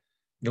 We got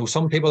to,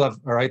 some people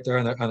are out there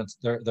and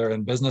they're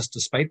in business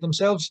despite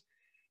themselves.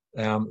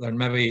 They're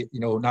maybe,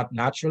 not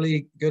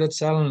naturally good at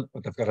selling,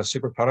 but they've got a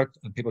super product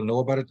and people know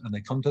about it and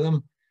they come to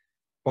them.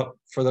 But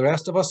for the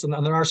rest of us, and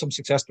there are some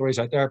success stories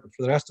out there, but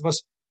for the rest of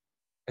us,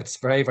 it's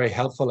very, very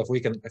helpful if we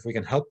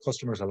can help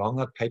customers along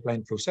that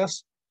pipeline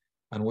process,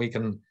 and we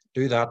can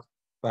do that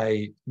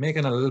by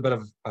making a little bit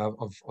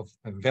of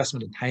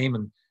investment in time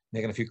and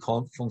making a few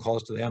phone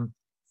calls to them.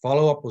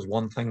 Follow-up was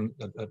one thing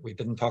that we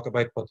didn't talk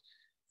about, but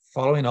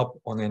following up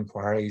on the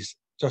inquiries,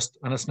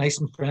 and it's nice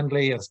and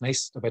friendly. It's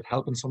nice about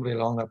helping somebody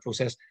along that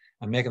process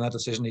and making that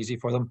decision easy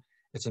for them.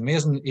 It's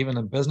amazing, even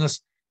in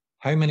business,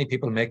 how many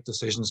people make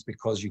decisions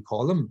because you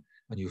call them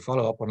and you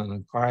follow up on an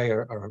inquiry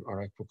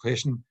or a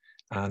quotation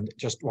and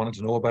just wanted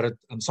to know about it.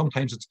 And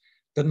sometimes it's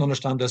didn't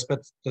understand this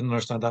bit, didn't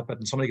understand that bit,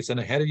 and somebody gets in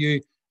ahead of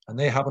you and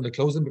they happen to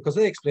close them because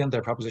they explained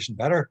their proposition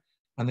better.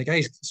 And the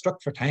guy's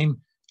struck for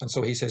time. And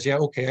so he says, yeah,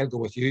 okay, I'll go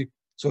with you.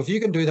 So if you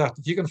can do that,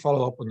 if you can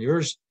follow up on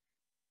yours,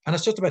 and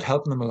it's just about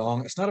helping them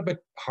along. It's not about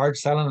hard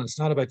selling. It's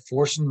not about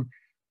forcing.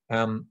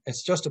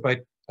 It's just about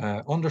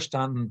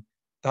understanding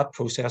that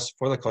process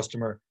for the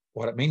customer,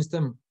 what it means to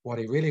them, what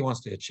he really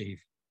wants to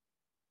achieve.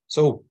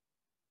 So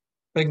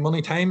big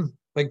money time,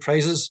 big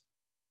prizes.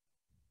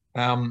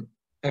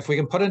 If we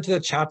can put into the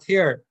chat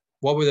here,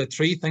 what were the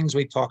 3 things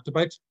we talked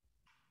about?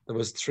 There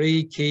was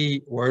 3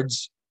 key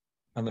words,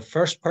 and the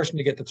first person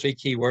to get the 3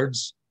 key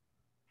words,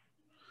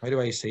 how do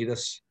I see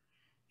this?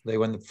 They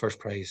win the first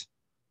prize.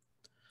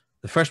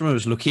 The first one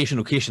was location,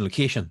 location,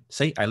 location.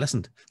 See, I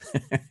listened.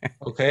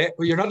 Okay,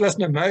 well, you're not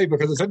listening now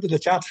because it's into the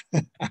chat.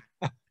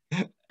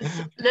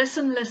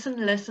 Listen,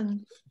 listen,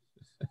 listen.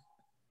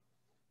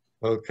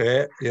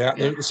 Okay,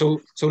 yeah. So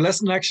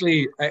listen,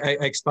 actually, I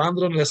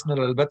expanded on listen a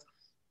little bit,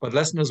 but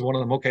listen is one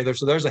of them. Okay,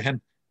 so there's a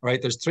hint. All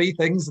right, there's 3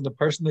 things, and the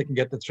person that can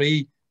get the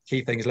 3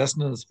 key things,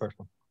 listen is the first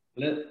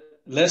one.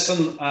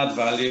 Listen, add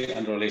value,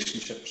 and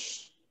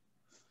relationships.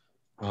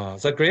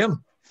 Is that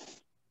Graeme?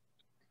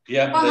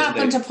 Yeah. What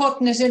happened to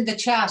putting it in the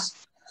chat?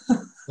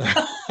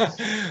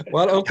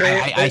 Well,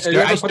 okay. I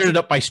stirred it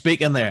up by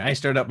speaking there. I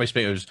stirred it up by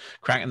speaking. I was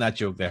cracking that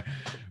joke there.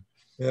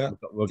 Yeah.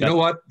 You know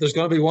what? There's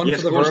going to be one for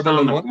the verbal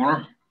and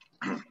one.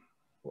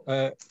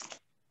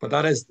 But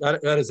that is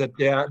it.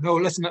 Yeah. No,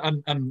 listen,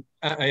 and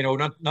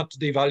not to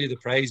devalue the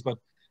prize, but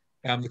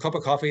the cup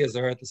of coffee is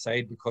there at the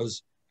side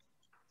because,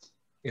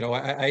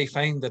 I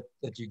find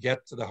that you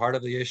get to the heart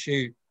of the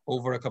issue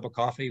over a cup of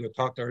coffee. We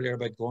talked earlier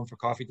about going for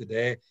coffee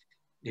today.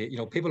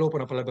 People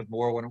open up a little bit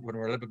more when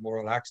we're a little bit more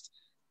relaxed,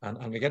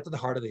 and we get to the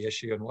heart of the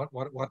issue and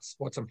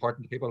what's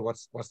important to people,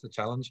 what's the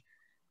challenge,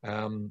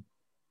 and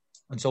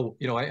so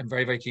I am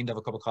very, very keen to have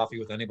a cup of coffee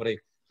with anybody.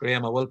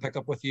 Graeme, I will pick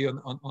up with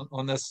you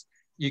on this.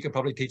 You can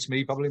probably teach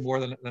me probably more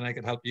than I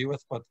can help you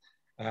with, but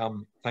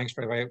thanks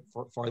very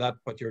for that.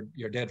 But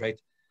you're dead right.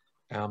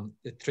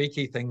 The 3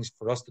 key things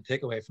for us to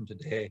take away from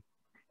today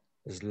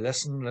is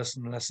listen,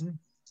 listen, listen,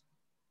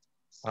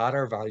 add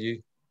our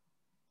value,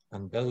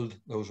 and build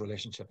those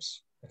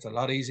relationships. It's a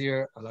lot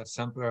easier, a lot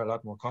simpler, a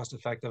lot more cost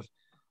effective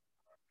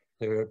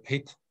to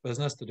repeat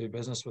business, to do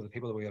business with the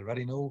people that we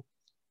already know.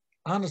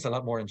 And it's a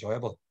lot more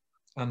enjoyable.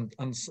 And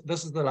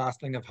this is the last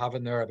thing of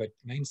having there about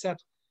mindset.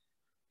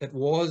 It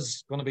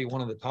was going to be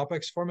one of the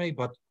topics for me,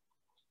 but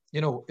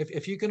you know,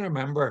 if you can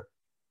remember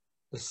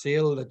the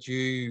sale that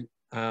you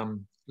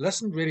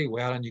listened really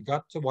well and you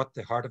got to what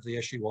the heart of the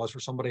issue was for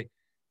somebody,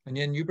 and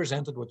then you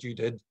presented what you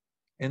did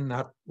in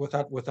that with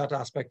that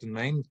aspect in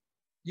mind,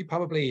 you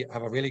probably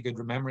have a really good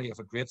memory of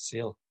a great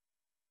sale.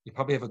 You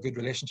probably have a good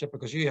relationship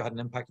because you had an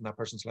impact on that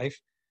person's life.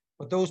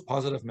 But those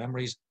positive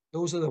memories,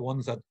 those are the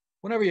ones that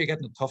whenever you're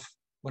getting it tough,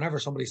 whenever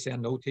somebody's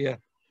saying no to you,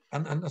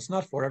 and it's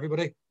not for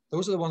everybody,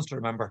 those are the ones to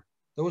remember.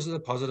 Those are the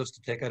positives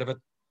to take out of it.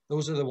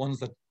 Those are the ones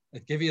that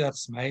give you that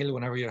smile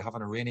whenever you're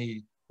having a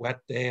rainy, wet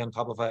day on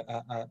top of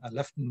a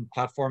lifting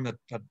platform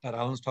that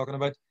Alan's talking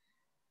about.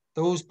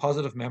 Those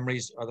positive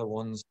memories are the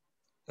ones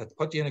that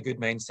put you in a good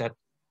mindset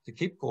to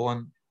keep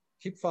going,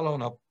 keep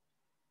following up,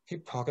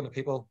 keep talking to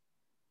people,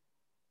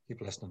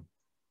 keep listening.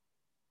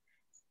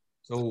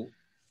 So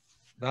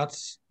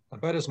that's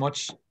about as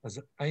much as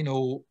I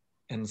know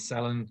in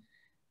selling.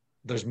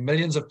 There's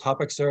millions of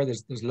topics there.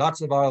 There's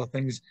lots of other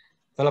things.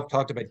 Philip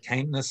talked about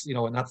kindness, you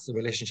know, and that's the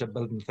relationship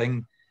building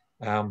thing.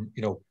 You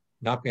know,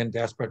 not being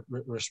desperate,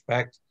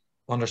 respect,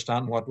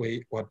 understanding what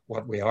we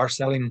are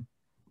selling.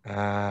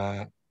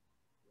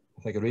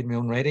 If I could read my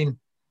own writing,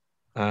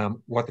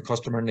 what the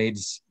customer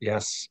needs,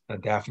 yes,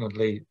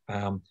 definitely.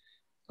 And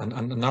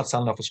not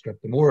selling off a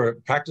script. The more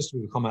practice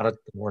we become at it,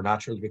 the more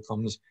natural it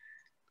becomes.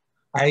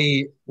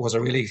 I was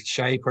a really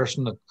shy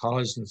person at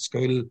college and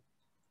school,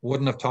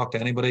 wouldn't have talked to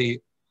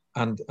anybody,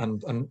 and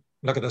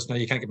look at this now,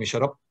 you can't get me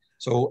shut up.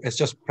 So it's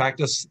just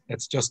practice.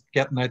 It's just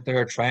getting out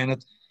there, trying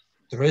it.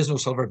 There is no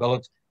silver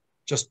bullet.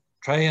 Just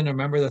try and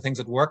remember the things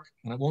that work,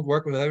 and it won't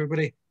work with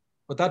everybody,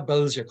 but that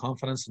builds your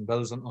confidence and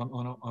builds on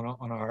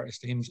our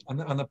esteems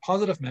and the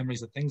positive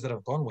memories, the things that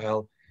have gone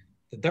well,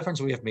 the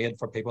difference we have made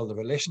for people, the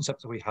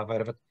relationships that we have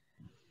out of it.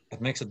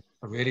 It makes it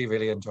a really,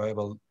 really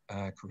enjoyable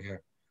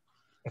career.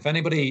 If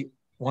anybody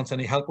wants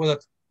any help with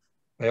it,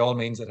 by all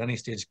means, at any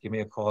stage, give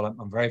me a call.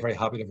 I'm very, very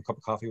happy to have a cup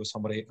of coffee with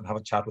somebody and have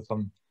a chat with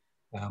them.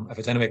 If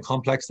it's anyway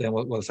complex, then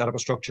we'll set up a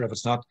structure. If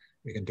it's not,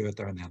 we can do it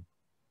there and then.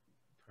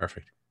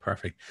 Perfect,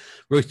 perfect.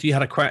 Ruth, you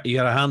had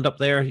a hand up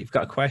there. You've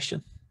got a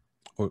question?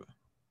 Or...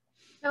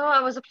 No, I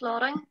was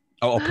applauding.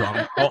 Oh,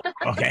 applauding. Oh,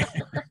 okay.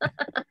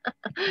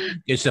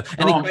 Good stuff.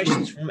 Any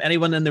questions from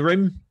anyone in the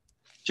room?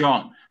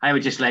 John, I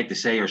would just like to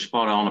say you're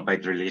spot on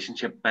about the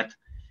relationship bit.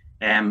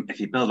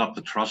 If you build up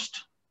the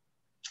trust,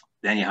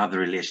 then you have the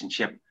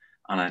relationship,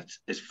 and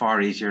it's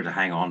far easier to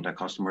hang on to a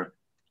customer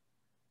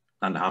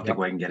than to have to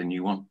go out and get a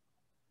new one.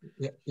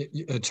 Yeah,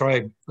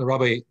 try the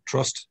Robbie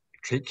trust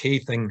key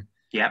thing.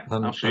 Yeah,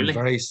 absolutely. And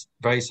very,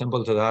 very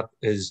simple to that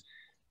is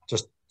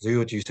just do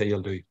what you say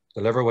you'll do.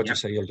 Deliver what you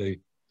say you'll do,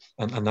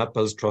 and that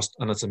builds trust.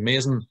 And it's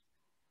amazing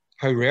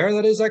how rare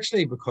that is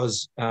actually,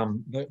 because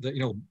you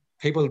know,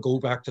 people go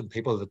back to the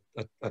people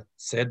that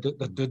said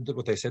that did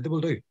what they said they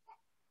will do.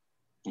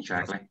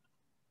 Exactly.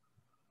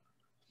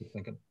 Keep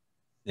thinking.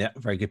 Yeah,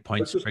 very good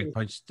points. Great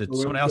points. Did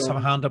someone else have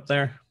a hand up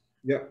there?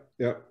 Yeah.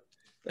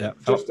 Yeah,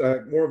 just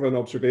more of an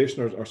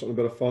observation or something, a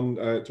bit of fun.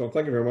 John,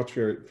 thank you very much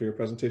for your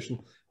presentation.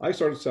 I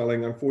started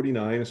selling, I'm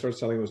 49, I started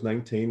selling when I was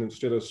 19 and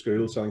straight out of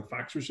school selling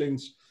fax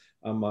machines.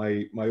 And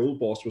my old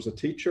boss was a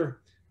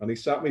teacher, and he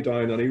sat me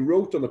down and he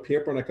wrote on the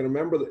paper, and I can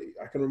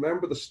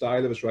remember the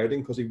style of his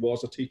writing because he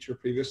was a teacher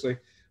previously,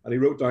 and he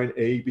wrote down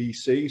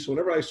ABC. So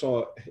whenever I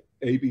saw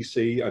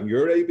ABC and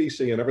your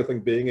ABC and everything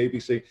being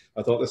ABC,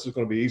 I thought this is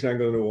going to be easy, I'm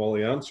going to know all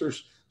the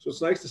answers. So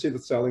it's nice to see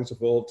that selling's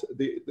evolved.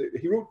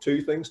 He wrote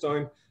two things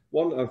down.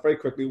 One, very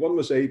quickly, one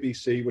was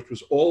ABC, which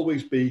was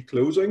always be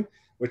closing,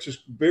 which is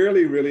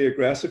barely really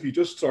aggressive. You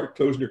just start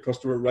closing your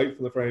customer right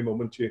from the very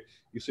moment you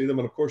see them.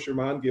 And of course, your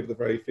man gave the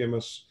very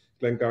famous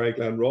Glengarry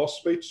Glen Ross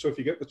speech. So if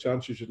you get the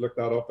chance, you should look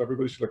that up.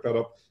 Everybody should look that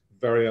up.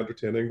 Very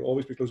entertaining,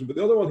 always be closing. But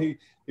the other one he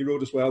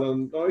wrote as well,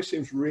 and now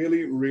seems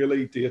really,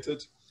 really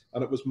dated.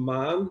 And it was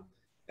MAN,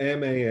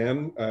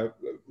 M-A-N,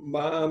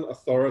 man,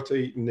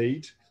 authority,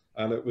 need.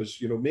 And it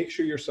was, you know, make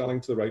sure you're selling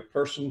to the right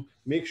person,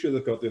 make sure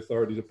they've got the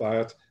authority to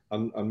buy it,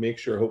 and make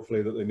sure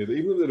hopefully that they need it.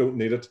 Even if they don't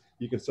need it,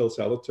 you can still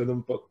sell it to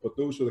them. But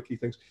those are the key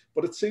things.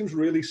 But it seems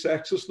really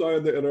sexist now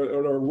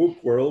in our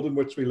woke world in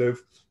which we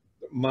live.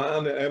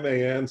 Man,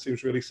 M-A-N,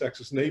 seems really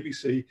sexist. And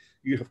ABC,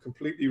 you have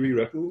completely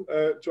rewritten,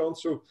 John.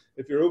 So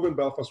if you're over in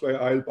Belfast way,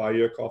 I'll buy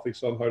you a coffee,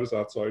 son. How does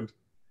that sound?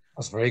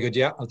 That's very good.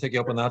 Yeah, I'll take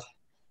you up on that.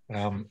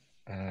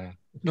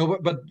 No,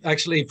 but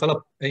actually,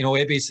 Philip, you know,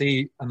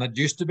 ABC, and that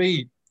used to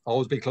be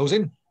always be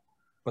closing,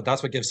 but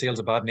that's what gives sales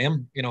a bad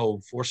name. You know,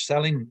 forced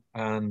selling,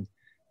 and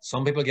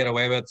some people get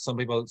away with it. Some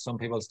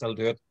people still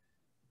do it,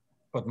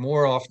 but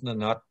more often than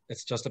not,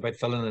 it's just about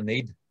filling a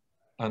need.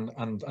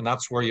 And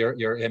that's where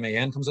your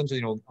MAN comes into,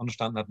 you know,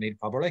 understanding that need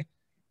properly.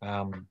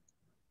 You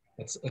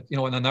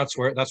know, and then that's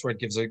where it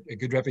gives a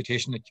good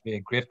reputation. It can be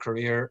a great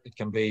career. It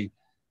can be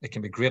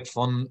great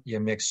fun. You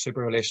make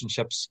super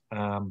relationships.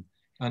 And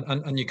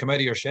you come out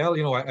of your shell.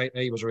 You know,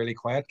 I was a really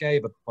quiet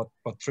guy, but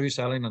through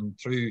selling and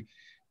through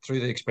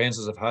the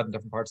experiences I've had in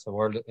different parts of the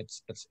world,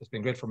 it's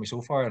been great for me so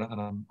far.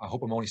 And I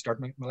hope I'm only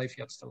starting my life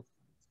yet still.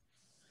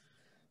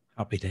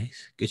 Happy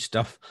days. Good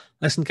stuff.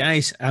 Listen,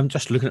 guys, I'm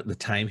just looking at the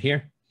time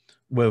here.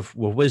 We've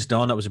whizzed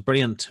done. That was a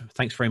brilliant.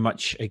 Thanks very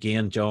much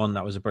again, John.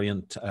 That was a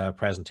brilliant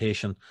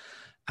presentation.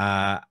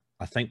 I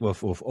think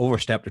we've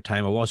overstepped our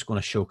time. I was going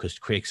to show, because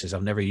Craig says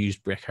I've never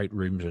used breakout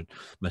rooms, and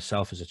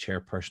myself as a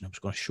chairperson, I was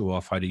going to show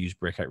off how to use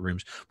breakout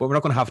rooms, but we're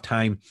not going to have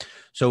time.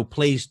 So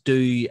please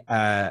do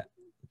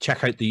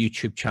check out the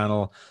YouTube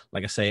channel.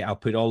 Like I say, I'll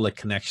put all the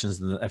connections,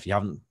 and if you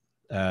haven't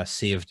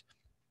saved,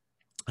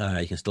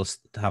 you can still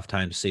have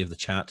time to save the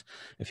chat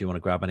if you want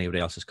to grab anybody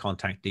else's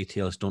contact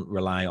details. Don't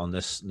rely on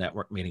this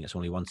network meeting. It's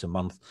only once a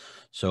month.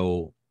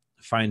 So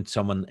find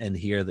someone in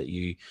here that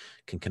you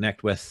can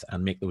connect with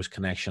and make those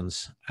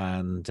connections.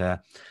 And I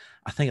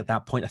think at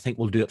that point, I think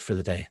we'll do it for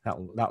the day.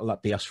 That'll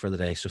be us for the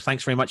day. So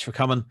thanks very much for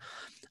coming,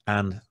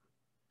 and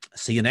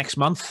see you next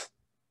month.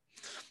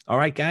 All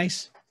right,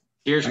 guys.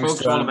 Cheers,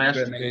 folks. All the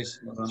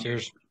best.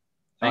 Cheers.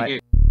 Thank you.